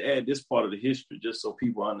like to add this part of the history just so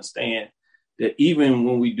people understand that even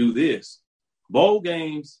when we do this, bowl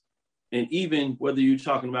games, and even whether you're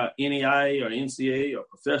talking about NAIA or NCAA or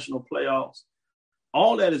professional playoffs,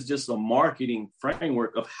 all that is just a marketing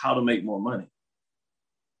framework of how to make more money.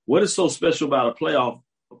 What is so special about a playoff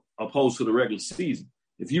opposed to the regular season?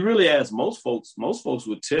 If you really ask most folks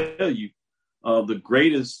would tell you the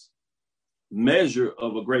greatest measure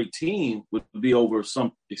of a great team would be over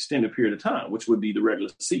some extended period of time, which would be the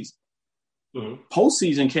regular season.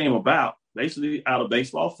 Postseason came about basically out of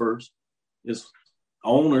baseball first. It's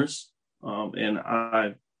owners, and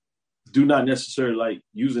I do not necessarily like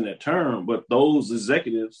using that term, but those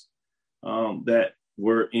executives that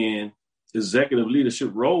were in executive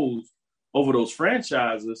leadership roles over those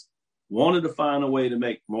franchises wanted to find a way to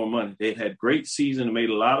make more money. They had great season and made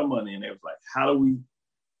a lot of money, and they was like, how do we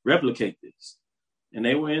replicate this? And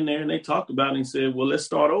they were in there and they talked about it and said, well, let's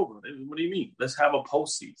start over. They said, what do you mean? Let's have a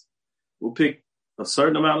postseason. We'll pick a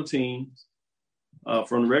certain amount of teams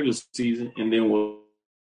from the regular season, and then we'll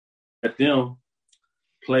let them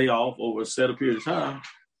play off over a set period of time,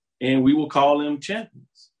 and we will call them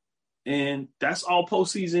champions. And that's all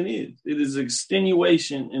postseason is. It is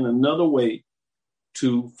extenuation in another way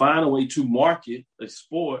to find a way to market a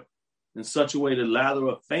sport in such a way to lather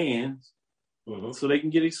up fans so they can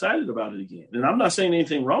get excited about it again. And I'm not saying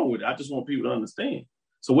anything wrong with it. I just want people to understand.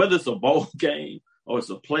 So whether it's a bowl game or it's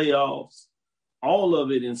a playoffs, all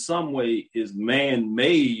of it in some way is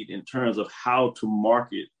man-made in terms of how to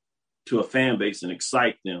market to a fan base and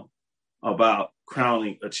excite them about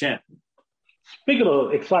crowning a champion. Speaking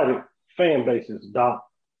of excited fan bases, Doc,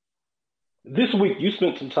 this week you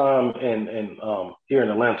spent some time in here in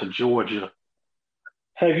Atlanta, Georgia.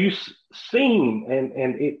 Have you seen,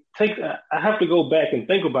 and it takes, I have to go back and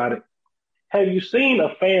think about it. Have you seen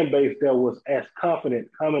a fan base that was as confident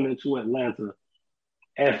coming into Atlanta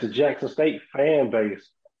as the Jackson State fan base,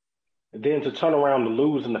 and then to turn around to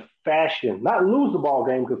lose in the fashion, not lose the ball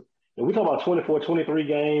game, because we talk about 24-23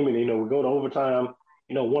 game, and, we go to overtime,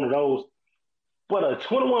 one of those, but a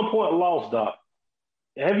 21-point loss, Doc.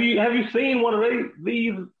 Have you seen one of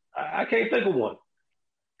these? I can't think of one.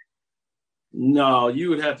 No, you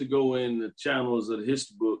would have to go in the channels of the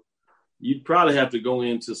history book. You'd probably have to go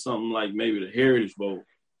into something like maybe the Heritage Bowl,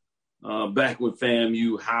 back when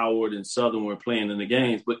FAMU, Howard, and Southern were playing in the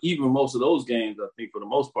games. But even most of those games, I think for the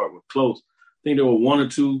most part, were close. I think there were one or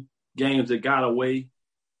two games that got away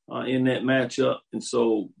in that matchup. And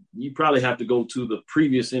so you probably have to go to the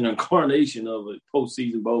previous incarnation of a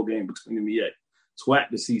postseason bowl game between the MEAC SWAC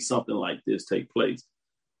to see something like this take place.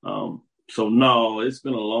 So no, it's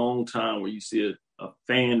been a long time where you see a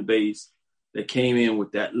fan base that came in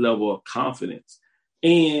with that level of confidence.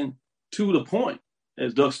 And to the point,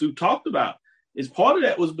 as Doug Stu talked about, is part of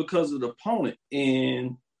that was because of the opponent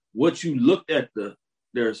and what you looked at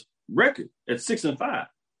their record at 6-5.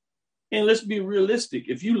 And let's be realistic.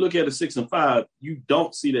 If you look at a 6-5, you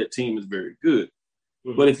don't see that team as very good.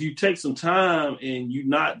 But if you take some time and you're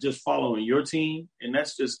not just following your team, and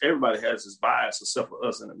that's just everybody has this bias except for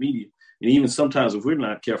us in the media. And even sometimes if we're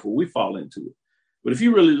not careful, we fall into it. But if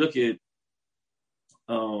you really look at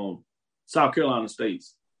South Carolina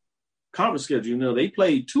State's conference schedule, they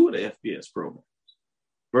played two of the FBS programs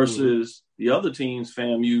versus the other teams,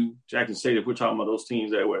 FAMU, Jackson State, if we're talking about those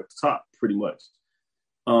teams that were at the top pretty much.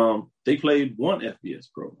 They played one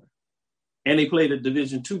FBS program. And they played a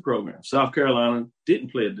Division II program. South Carolina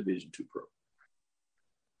didn't play a Division II program.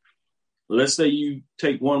 Let's say you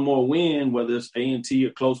take one more win, whether it's A&T or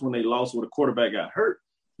close when they lost or the quarterback got hurt,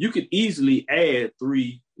 you could easily add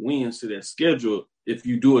 3 wins to that schedule if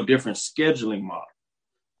you do a different scheduling model.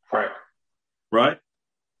 Right?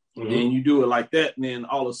 And you do it like that, and then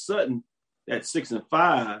all of a sudden that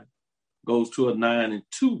 6-5 goes to a 9-2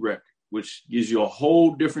 record, which gives you a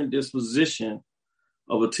whole different disposition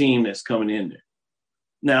of a team that's coming in there.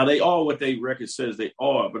 Now, they are what their record says they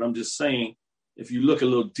are, but I'm just saying, if you look a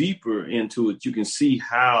little deeper into it, you can see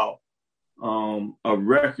how a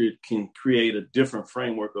record can create a different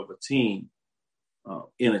framework of a team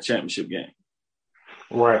in a championship game.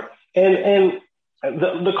 Right. And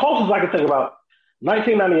the closest I can think about,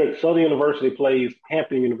 1998, Southern University plays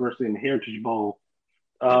Hampton University in the Heritage Bowl.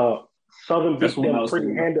 Southern beat them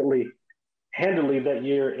pretty handily that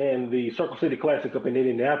year in the Circle City Classic up in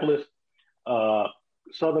Indianapolis.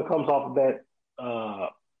 Southern comes off of that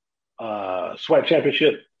SWAC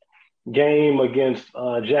championship game against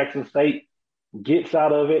Jackson State, gets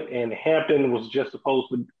out of it, and Hampton was there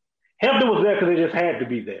because they just had to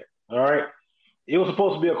be there. All right. It was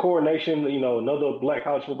supposed to be a coronation, another Black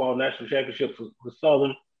College Football National Championship for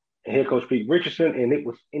Southern and head coach Pete Richardson, and it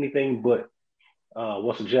was anything but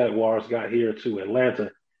once the Jaguars got here to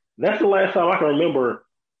Atlanta. That's the last time I can remember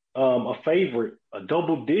a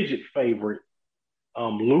double-digit favorite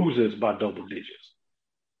loses by double digits.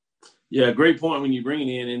 Yeah, great point when you bring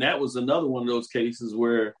it in. And that was another one of those cases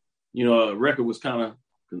where, a record was kind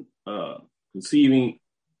of conceiving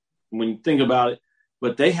when you think about it.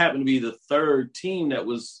 But they happened to be the third team that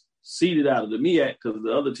was seeded out of the MEAC because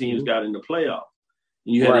the other teams got in the playoff.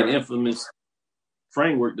 And you had an infamous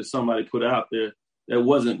framework that somebody put out there that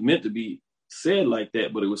wasn't meant to be said like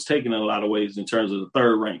that, but it was taken in a lot of ways in terms of the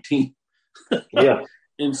third-ranked team. Yeah.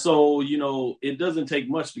 And so, it doesn't take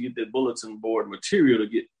much to get that bulletin board material to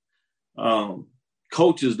get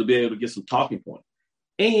coaches to be able to get some talking points.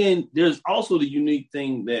 And there's also the unique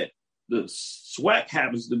thing that the SWAC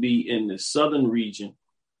happens to be in the southern region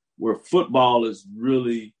where football is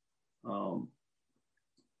really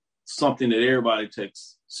something that everybody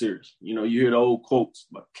takes serious. You hear the old quotes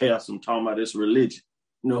about chaos and talking about this religion,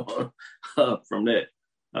 from that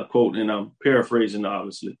quote, and I'm paraphrasing,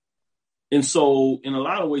 obviously. And so in a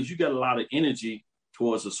lot of ways, you got a lot of energy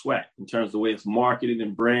towards the SWAC in terms of the way it's marketed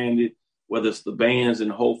and branded, whether it's the bands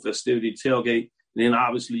and the whole festivity tailgate. And then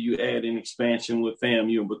obviously you add in expansion with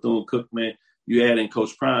FAMU and Bethune-Cookman. You add in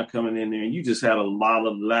Coach Prime coming in there, and you just had a lot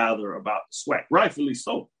of lather about the SWAC, rightfully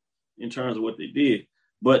so, in terms of what they did.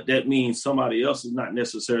 But that means somebody else is not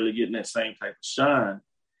necessarily getting that same type of shine.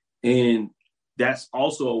 And that's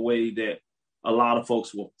also a way that a lot of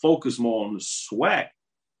folks will focus more on the SWAC,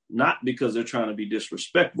 not because they're trying to be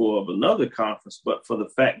disrespectful of another conference, but for the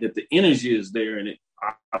fact that the energy is there and it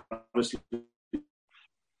obviously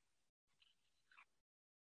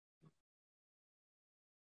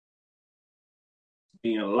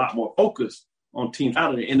being a lot more focused on teams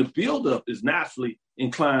out of there. And the buildup is naturally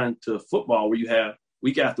inclined to football where you have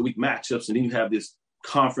week after week matchups, and then you have this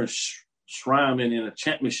conference shrinement in a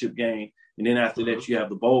championship game. And then after that, you have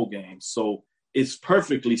the bowl game. So it's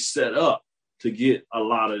perfectly set up to get a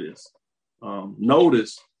lot of this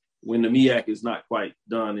notice when the MEAC is not quite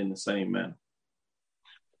done in the same manner.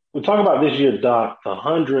 We're talking about this year, Doc, the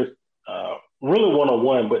 100th, really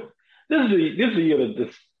one-on-one, but this is the year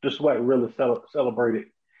that the SWAC really celebrated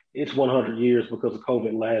its 100 years because of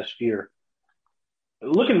COVID last year.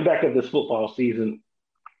 Looking back at this football season,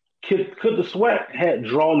 could the SWAC have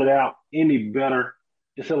drawn it out any better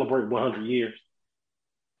to celebrate 100 years?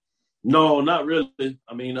 No, not really.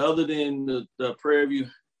 I mean, other than the Prairie View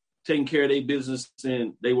taking care of their business,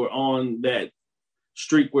 and they were on that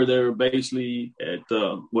streak where they were basically at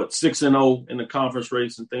 6-0 in the conference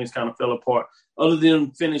race, and things kind of fell apart. Other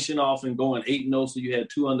than finishing off and going 8-0, so you had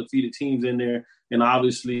two undefeated teams in there, and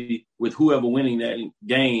obviously with whoever winning that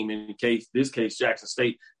game, in this case Jackson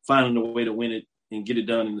State, finding a way to win it and get it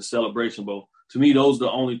done in the Celebration Bowl. To me, those are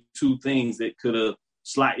the only two things that could have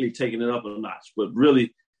slightly taken it up a notch. But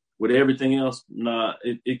really, with everything else,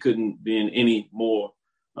 it couldn't be in any more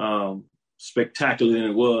spectacular than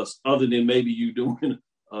it was, other than maybe you doing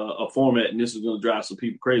a format, and this is going to drive some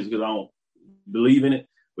people crazy because I don't believe in it.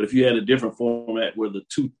 But if you had a different format where the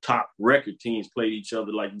two top record teams played each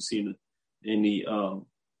other, like you see in the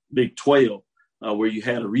Big 12, where you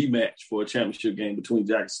had a rematch for a championship game between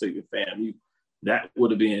Jackson State and FAMU, that would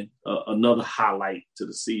have been another highlight to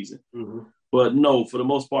the season. Mm-hmm. But no, for the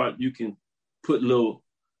most part, you can put little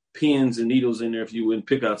pins and needles in there if you would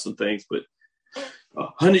pick out some things. But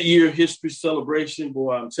 100-year history celebration,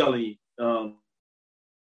 boy, I'm telling you,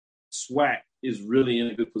 SWAC is really in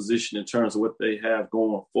a good position in terms of what they have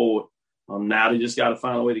going forward. Now they just got to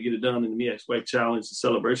find a way to get it done in the MEAC SWAC Challenge, the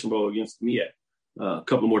Celebration Bowl against the MEAC a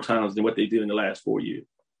couple more times than what they did in the last 4 years.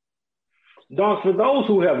 Doc, for those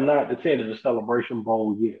who have not attended the Celebration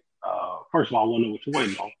Bowl yet, first of all, I want to know what you're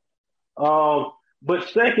waiting on. But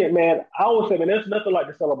second, man, I would say, man, there's nothing like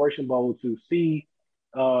the Celebration Bowl to see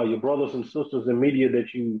your brothers and sisters in media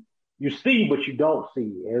that you see but you don't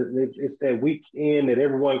see. It's that weekend that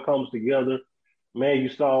everyone comes together. Man, you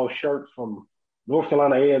saw shirts from North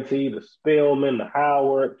Carolina A&T to Spelman to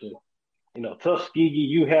Howard to Tuskegee,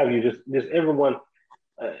 you have just everyone.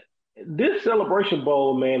 This Celebration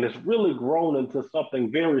Bowl, man, has really grown into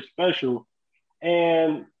something very special.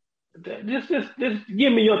 And just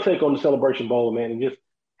give me your take on the Celebration Bowl, man, and just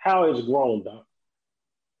how it's grown, Doc.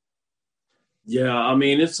 Yeah, I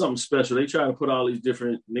mean, it's something special. They try to put all these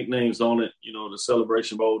different nicknames on it, the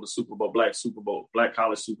Celebration Bowl, the Super Bowl, Black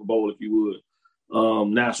College Super Bowl, if you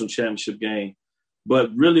would, National Championship game.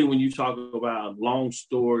 But really, when you talk about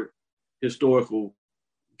long-storied historical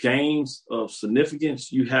games of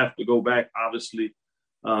significance, you have to go back, obviously,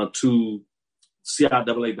 to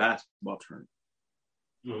CIAA basketball tournament.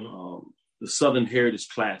 Mm-hmm. The Southern Heritage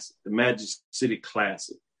Classic, the Magic City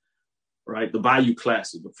Classic, right? The Bayou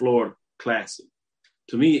Classic, the Florida Classic.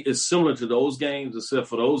 To me, it's similar to those games, except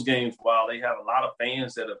for those games, while they have a lot of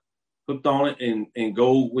fans that are hooked on it and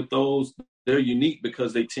go with those, they're unique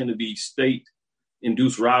because they tend to be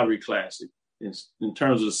state-induced rivalry classic. In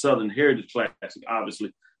terms of the Southern Heritage Classic,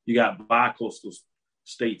 obviously, you got bi-coastal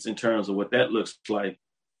states in terms of what that looks like.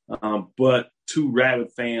 But two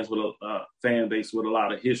rabid fans with a fan base with a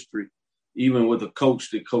lot of history, even with a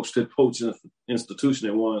coach that coached at coaching institution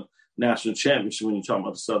that won national championship when you're talking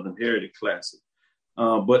about the Southern Heritage Classic.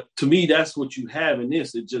 But to me, that's what you have in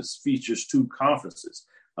this. It just features two conferences.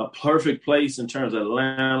 A perfect place in terms of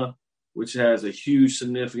Atlanta, which has a huge,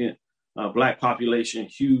 significant Black population,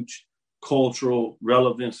 huge cultural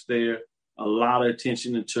relevance there, a lot of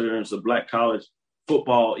attention in terms of Black college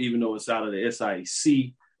football, even though it's out of the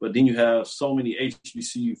SIAC. But then you have so many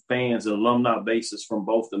HBCU fans and alumni bases from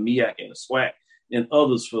both the MEAC and the SWAC and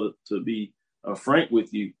others, to be frank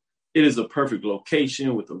with you. It is a perfect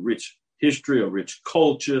location with a rich history, a rich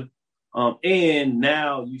culture. And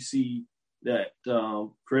now you see that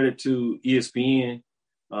credit to ESPN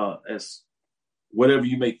as whatever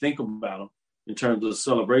you may think about them in terms of the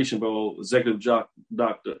Celebration Bowl, executive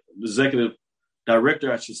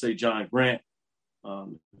director, I should say, John Grant,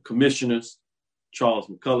 commissioners,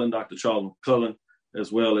 Dr. Charles McCullin,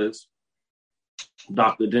 as well as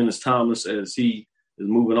Dr. Dennis Thomas as he is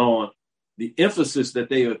moving on. The emphasis that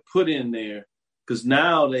they have put in there, because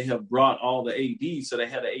now they have brought all the ADs, so they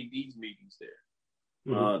had the ADs meetings there.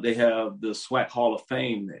 Mm-hmm. They have the SWAC Hall of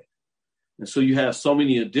Fame there. And so you have so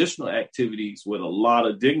many additional activities with a lot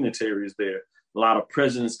of dignitaries there. A lot of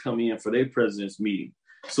presidents come in for their president's meeting.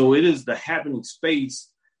 So it is the happening space,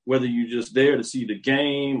 whether you're just there to see the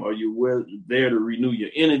game or you're there to renew your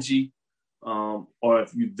energy, or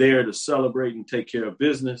if you're there to celebrate and take care of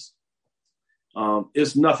business.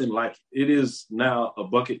 It's nothing like it. It is now a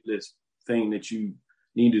bucket list thing that you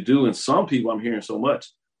need to do. And some people, I'm hearing so much,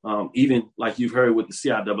 even like you've heard with the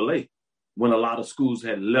CIAA, when a lot of schools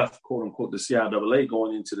had left, quote unquote, the CIAA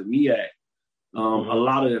going into the MEAC, a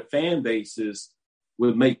lot of their fan bases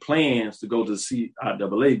would make plans to go to the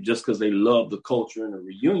CIAA just because they love the culture and the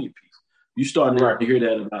reunion piece. You starting to hear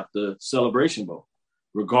that about the Celebration Bowl,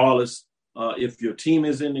 regardless if your team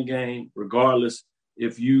is in the game, regardless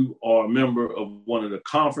if you are a member of one of the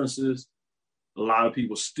conferences. A lot of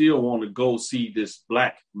people still want to go see this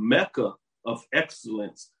Black Mecca of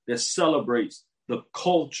excellence that celebrates the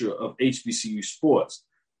culture of HBCU sports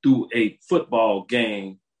through a football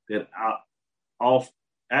game that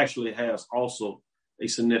actually has also a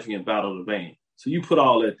significant battle of the band. So you put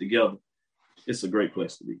all that together, it's a great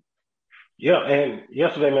place to be. Yeah, and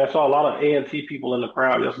yesterday, man, I saw a lot of A&T people in the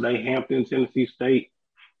crowd yesterday. Hampton, Tennessee State,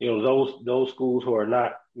 those schools who are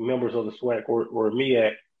not members of the SWAC or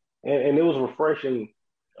MEAC, and it was refreshing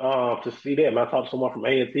to see that. Man, I talked to someone from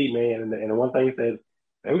A&T, man, and one thing he said,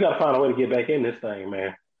 man, we got to find a way to get back in this thing,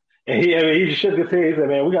 man. And he just shook his head. He said,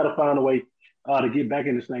 man, we got to find a way to get back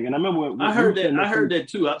in this thing. And I remember I heard that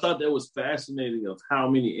too. I thought that was fascinating of how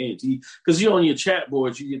many A&T, because on your chat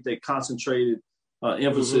boards you get that concentrated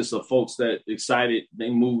emphasis of folks that excited they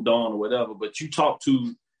moved on or whatever. But you talk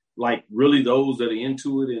to like really those that are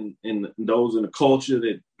into it and those in the culture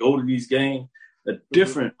that go to these games, a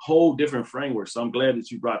whole different framework. So I'm glad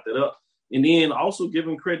that you brought that up. And then also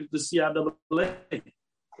giving credit to CIAA,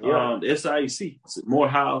 the SIAC,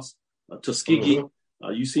 Morehouse, Tuskegee.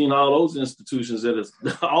 You've seen all those institutions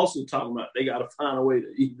that are also talking about they got to find a way to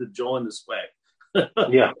either join the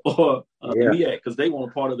SWAC or the MEAC, because they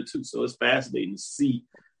want a part of it too. So it's fascinating to see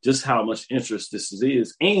just how much interest this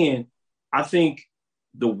is. And I think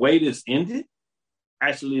the way this ended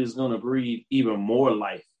actually is going to breathe even more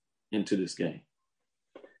life into this game.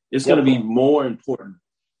 It's going to be more important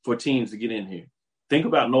for teams to get in here. Think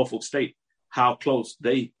about Norfolk State, how close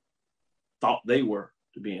they thought they were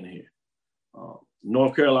to being here.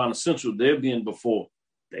 North Carolina Central, they've been before.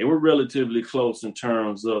 They were relatively close in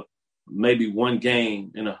terms of maybe one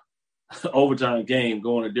game in a overtime game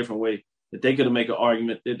going a different way that they could make an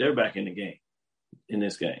argument that they're back in the game, in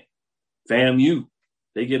this game. FAMU,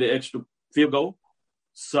 they get an extra field goal.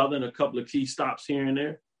 Southern, a couple of key stops here and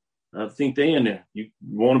there. I think they in there. You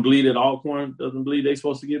want to believe that Alcorn doesn't believe they're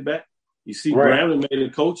supposed to get back? You see, right. Grambling made a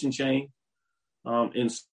coaching change.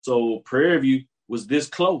 And so Prairie View was this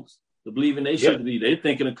close to believing they should be. They're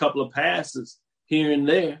thinking a couple of passes here and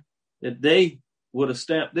there that they would have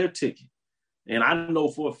stamped their ticket. And I know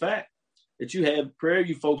for a fact that you had Prairie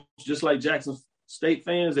View folks, just like Jackson State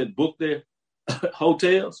fans, that booked their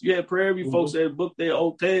hotels. You had Prairie View folks that booked their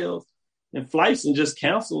hotels and flights and just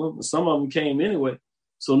canceled them. Some of them came anyway.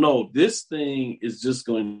 So, no, this thing is just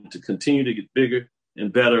going to continue to get bigger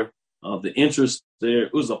and better. The interest there.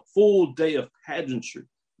 It was a full day of pageantry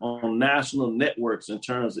on national networks in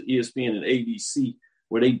terms of ESPN and ABC,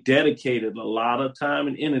 where they dedicated a lot of time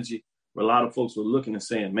and energy, where a lot of folks were looking and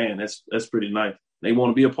saying, man, that's pretty nice. They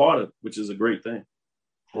want to be a part of it, which is a great thing.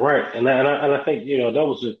 Right. And I think, that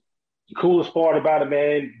was the coolest part about it,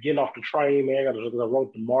 man, getting off the train, man. I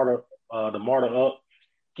wrote the martyr up,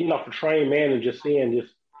 getting off the train, man, and just seeing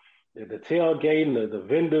the tailgate and the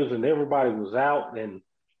vendors and everybody was out. And,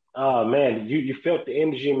 man, you felt the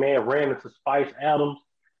energy, man. Ran into Spice Adams.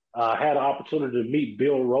 Had an opportunity to meet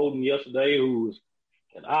Bill Roden yesterday, who was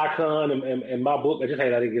an icon in my book. I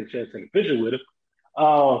didn't get a chance to take a picture with him.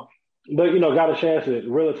 But, got a chance to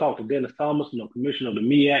really talk to Dennis Thomas, commissioner of the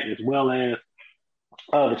MEAC, as well as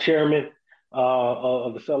the chairman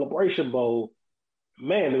of the Celebration Bowl.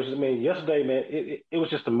 Man, yesterday, man, it was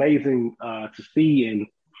just amazing to see. And,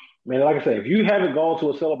 man, like I said, if you haven't gone to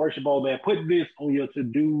a Celebration Bowl, man, put this on your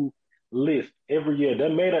to-do list every year. It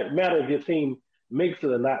doesn't matter if your team makes it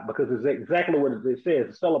or not, because it's exactly what it says,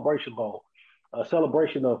 a Celebration Bowl, a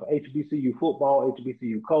celebration of HBCU football,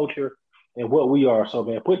 HBCU culture, and what we are. So,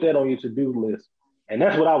 man, put that on your to-do list. And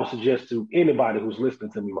that's what I would suggest to anybody who's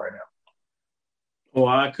listening to me right now. Oh,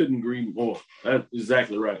 I couldn't agree more. That's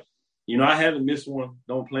exactly right. I haven't missed one.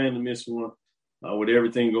 Don't plan to miss one with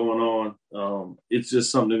everything going on. It's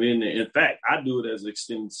just something in there. In fact, I do it as an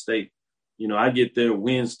extended stay. I get there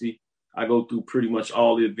Wednesday. I go through pretty much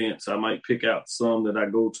all the events. I might pick out some that I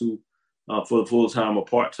go to for the full-time or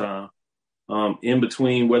part-time. In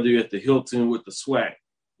between, whether you're at the Hilton with the SWAC,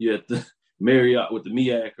 you're at the Marriott with the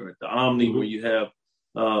MEAC, or at the Omni where you have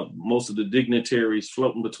most of the dignitaries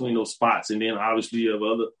floating between those spots. And then obviously you have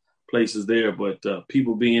other places there, but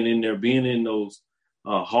people being in there, being in those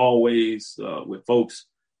hallways with folks,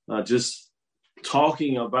 just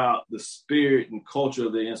talking about the spirit and culture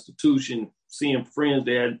of the institution, seeing friends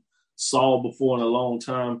they had saw before in a long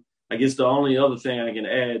time. I guess the only other thing I can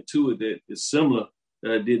add to it that is similar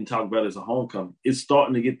that I didn't talk about is a homecoming. It's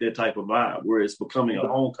starting to get that type of vibe where it's becoming a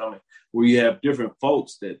homecoming, where you have different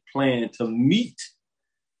folks that plan to meet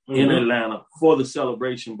in Atlanta for the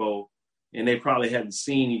Celebration Bowl, and they probably hadn't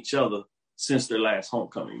seen each other since their last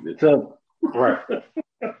homecoming visit. So, right.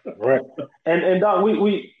 And Doc,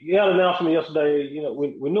 we had an announcement yesterday.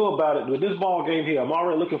 We knew about it. With this ball game here, I'm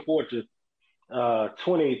already looking forward to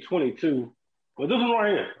 2022. But this one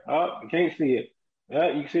right here, you can't see it.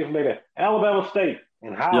 You can see it from there. Alabama State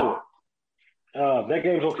and Howard. That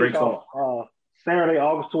game's going to kick off Saturday,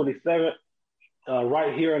 August 27th,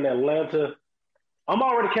 right here in Atlanta. I'm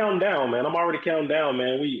already counting down, man.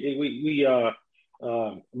 We a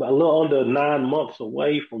little under 9 months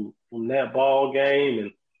away from that ball game,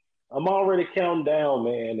 and I'm already counting down,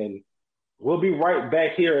 man. And we'll be right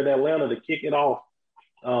back here in Atlanta to kick it off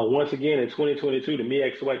once again in 2022, the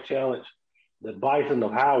MEAC SWAC Challenge, the Bison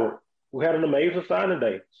of Howard, who had an amazing signing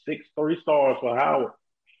day, 6 3-stars for Howard.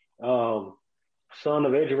 Son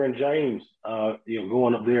of Edgerrin James,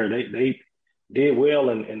 going up there. They did well,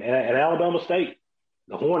 and at Alabama State,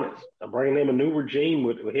 the Hornets are bringing them a new regime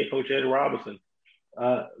with head coach Eddie Robinson.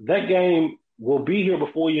 That game will be here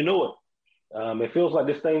before you know it. It feels like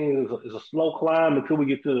this thing is a slow climb until we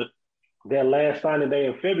get to that last signing day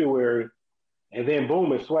in February, and then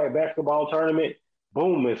boom, it's SWAC basketball tournament.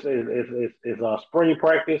 Boom, it's spring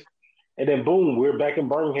practice, and then boom, we're back in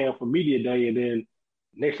Birmingham for media day, and then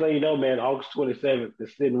next thing you know, man, August 27th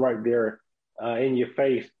is sitting right there in your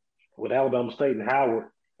face with Alabama State and Howard.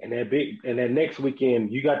 And that next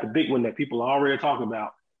weekend, you got the big one that people are already talking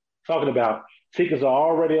about. Tickets are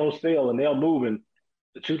already on sale, and they're moving.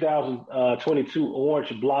 The 2022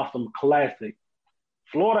 Orange Blossom Classic.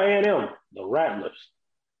 Florida A&M, the Rattlers,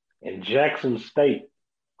 and Jackson State.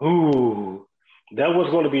 Ooh, that was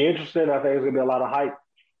going to be interesting. I think there's going to be a lot of hype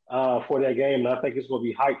for that game, and I think it's going to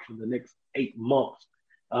be hype for the next 8 months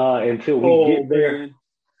until we get there.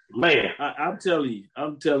 Man, I'm telling you,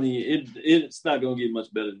 it's not going to get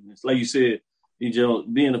much better than this. Like you said,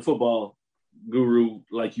 being a football guru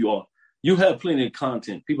like you are, you have plenty of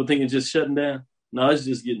content. People think it's just shutting down. No, it's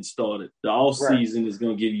just getting started. The off season is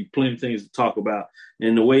going to give you plenty of things to talk about.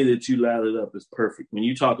 And the way that you loud it up is perfect. When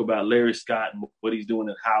you talk about Larry Scott and what he's doing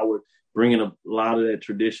at Howard, bringing a lot of that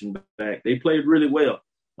tradition back, they played really well.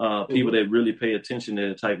 People that really pay attention to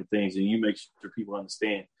that type of things, and you make sure people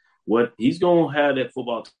understand what he's going to have that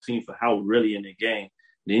football team for Howard really in the game.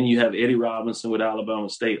 Then you have Eddie Robinson with Alabama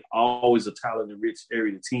State, always a talented-rich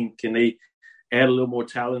area. The team, can they add a little more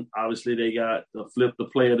talent? Obviously, they got Flip the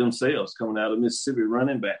player themselves coming out of Mississippi,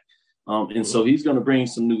 running back. And so he's going to bring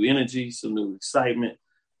some new energy, some new excitement,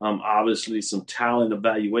 obviously some talent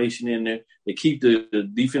evaluation in there. They keep the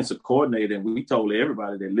defensive coordinator, and we told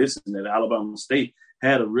everybody that listened that Alabama State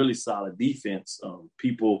had a really solid defense.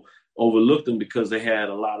 People overlooked them because they had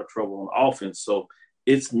a lot of trouble on offense. So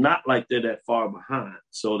it's not like they're that far behind.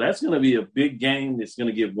 So that's going to be a big game. It's going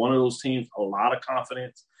to give one of those teams a lot of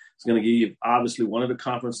confidence. It's going to give, obviously, one of the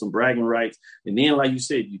conference some bragging rights. And then, like you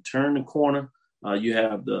said, you turn the corner. You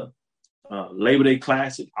have the Labor Day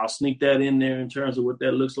Classic. I'll sneak that in there in terms of what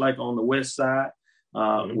that looks like on the west side.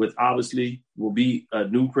 With obviously will be a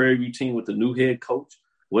new Prairie View team with a new head coach.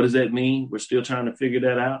 What does that mean? We're still trying to figure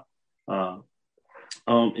that out.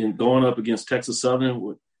 And going up against Texas Southern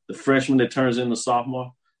with the freshman that turns into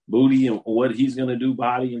sophomore, Booty, and what he's going to do,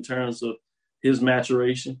 Body, in terms of his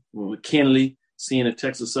maturation. With Kenley, seeing if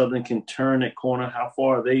Texas Southern can turn that corner, how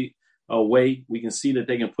far are they away? We can see that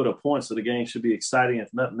they can put a point, so the game should be exciting,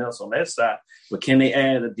 if nothing else, on that side. But can they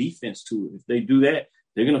add a defense to it? If they do that,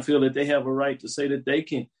 they're going to feel that they have a right to say that they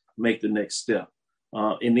can make the next step.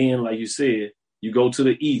 And then, like you said, you go to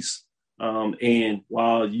the East. And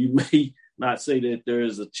while you may not say that there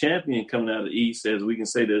is a champion coming out of the East, as we can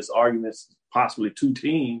say there's arguments, possibly two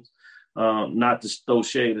teams, not to throw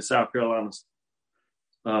shade to South Carolina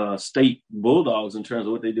State Bulldogs in terms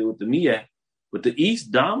of what they did with the MEAC, but the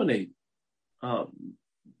East dominated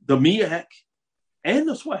the MEAC and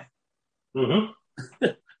the SWAC.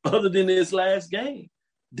 Other than this last game,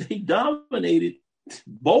 they dominated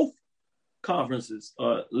both conferences,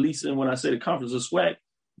 at least when I say the conference of SWAC,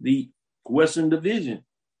 the Western Division.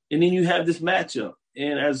 And then you have this matchup.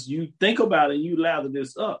 And as you think about it, you lather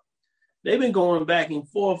this up. They've been going back and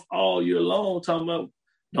forth all year long, talking about,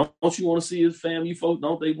 don't you want to see his family folks?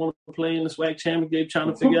 Don't they want to play in the SWAC championship? They're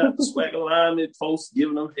trying to figure out the SWAC alignment. Folks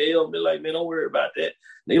giving them hell. They're like, man, don't worry about that.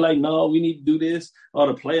 They like, no, we need to do this. Or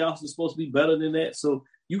the playoffs are supposed to be better than that. So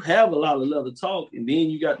you have a lot of other talk. And then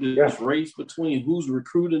you got this race between who's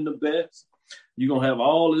recruiting the best. You're going to have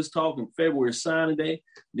all this talk in February signing day.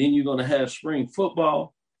 Then you're going to have spring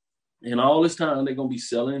football. And all this time, they're going to be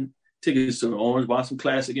selling tickets to the Orange Blossom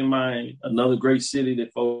Classic in Miami, another great city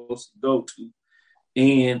that folks go to.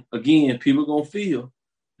 And, again, people are going to feel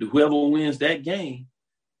that whoever wins that game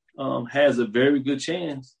has a very good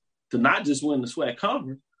chance to not just win the SWAC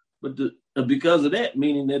conference, but because of that,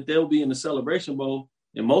 meaning that they'll be in the Celebration Bowl,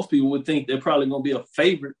 and most people would think they're probably going to be a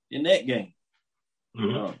favorite in that game,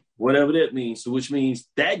 whatever that means. So which means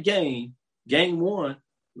that game one,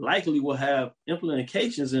 likely will have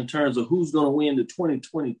implications in terms of who's going to win the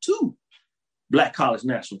 2022 Black College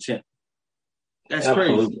National Championship. That's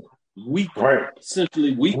crazy.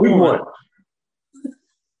 Essentially week one.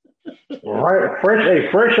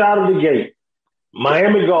 Fresh out of the gate,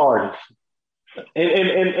 Miami Gardens.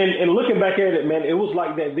 And looking back at it, man, it was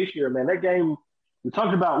like that this year, man. That game, we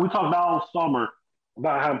talked all summer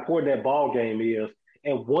about how important that ball game is.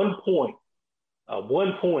 And one point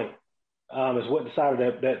is what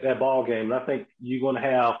decided that ball game. And I think you're going to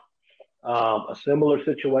have a similar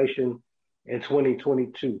situation in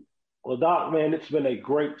 2022. Well, Doc, man, it's been a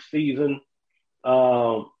great season.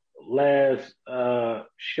 Last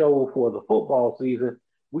show for the football season.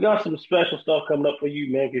 We got some special stuff coming up for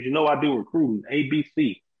you, man, because you know I do recruiting.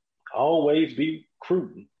 ABC. Always be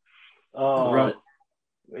recruiting. Right.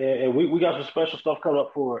 And we got some special stuff coming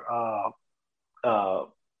up for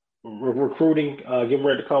recruiting, getting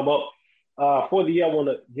ready to come up. For the year, I want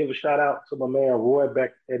to give a shout out to my man Roy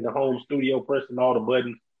back in the home studio, pressing all the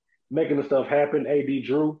buttons, making the stuff happen. AD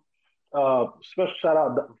Drew. Special shout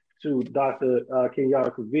out to Dr.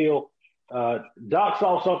 Kenyatta Cavill. Doc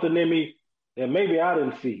saw something in me that maybe I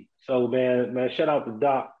didn't see. So, man, shout out to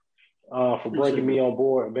Doc for bringing me on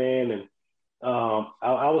board, man. And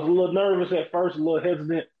I was a little nervous at first, a little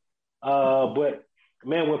hesitant. But,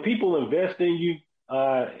 man, when people invest in you,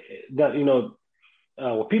 when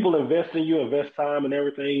people invest in you, invest time and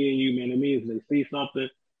everything in you, man, it means they see something.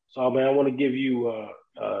 So, man, I want to give you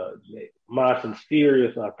my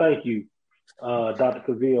sincerest thank you, Dr.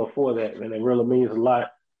 Cavill, for that, man. It really means a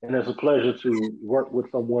lot. And it's a pleasure to work with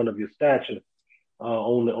someone of your stature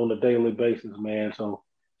on a daily basis, man. So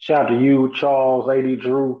Shout out to you, Charles, AD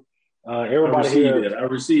Drew, everybody here. I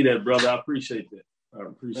receive that, brother. I appreciate that. I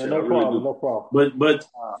appreciate no it. problem, no problem. But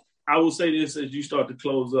I will say this as you start to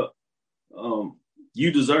close up.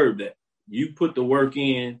 You deserve that. You put the work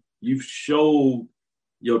in. You've showed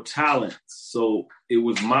your talents. So it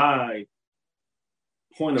was my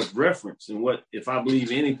point of reference. And what, if I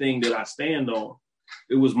believe anything that I stand on,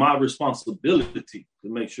 it was my responsibility to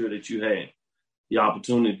make sure that you had the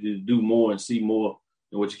opportunity to do more and see more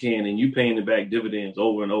than what you can. And you paying it back dividends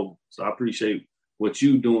over and over. So I appreciate what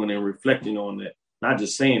you doing and reflecting on that. Not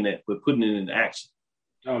just saying that, but putting it into action.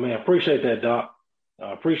 Oh, man, appreciate that, Doc.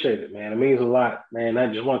 I appreciate it, man. It means a lot, man.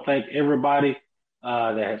 I just want to thank everybody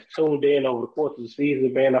that has tuned in over the course of the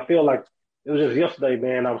season, man. I feel like it was just yesterday,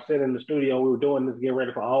 man. I was sitting in the studio. We were doing this, getting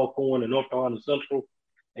ready for Alcorn and North Carolina Central.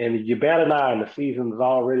 And you bat an eye, and the season is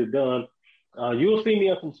already done. You'll see me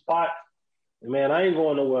in some spots. And, man, I ain't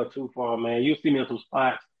going nowhere too far, man. You'll see me in some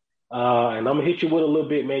spots. And I'm going to hit you with a little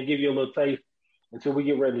bit, man, give you a little taste until we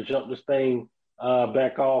get ready to jump this thing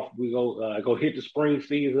back off. We go hit the spring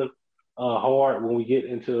season hard when we get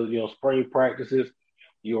into, spring practices.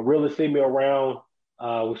 You'll really see me around.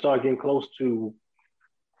 We start getting close to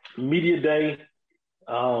Media Day,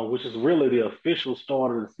 which is really the official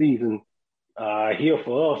start of the season. Here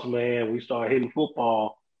for us, man, we start hitting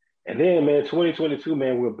football. And then, man, 2022,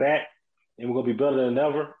 man, we're back and we're going to be better than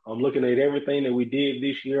ever. I'm looking at everything that we did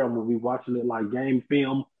this year. I'm going to be watching it like game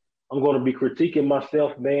film. I'm going to be critiquing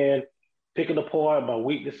myself, man, picking apart my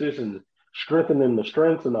weaknesses and strengthening the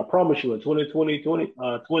strengths. And I promise you, in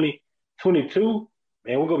 2022,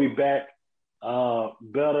 man, we're going to be back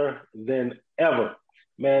better than ever.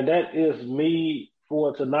 Man, that is me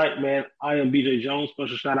for tonight, man. I am BJ Jones.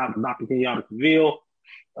 Special shout out to Dr. Kenyatta Cavill.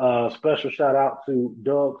 Special shout out to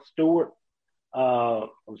Doug Stewart of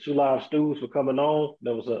Two Live Stews for coming on.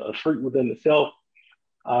 That was a treat within itself.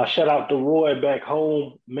 Shout out to Roy back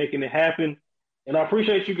home making it happen. And I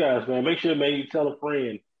appreciate you guys, man. Make sure, man, you tell a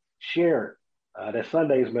friend, share it. That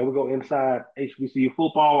Sundays, man, we go inside HBCU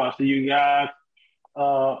football. I'll see you guys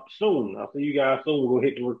soon. We're going to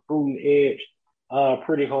hit the recruiting edge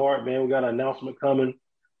pretty hard, man. We got an announcement coming.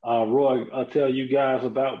 Roy, I'll tell you guys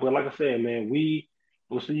about. But like I said, man, we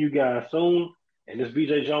will see you guys soon. And this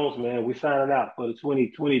BJ Jones, man, we signing out for the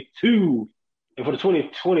 2022 and for the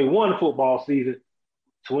 2021 football season.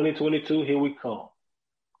 2022, here we come.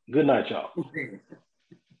 Good night, y'all.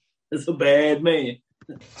 It's a bad man.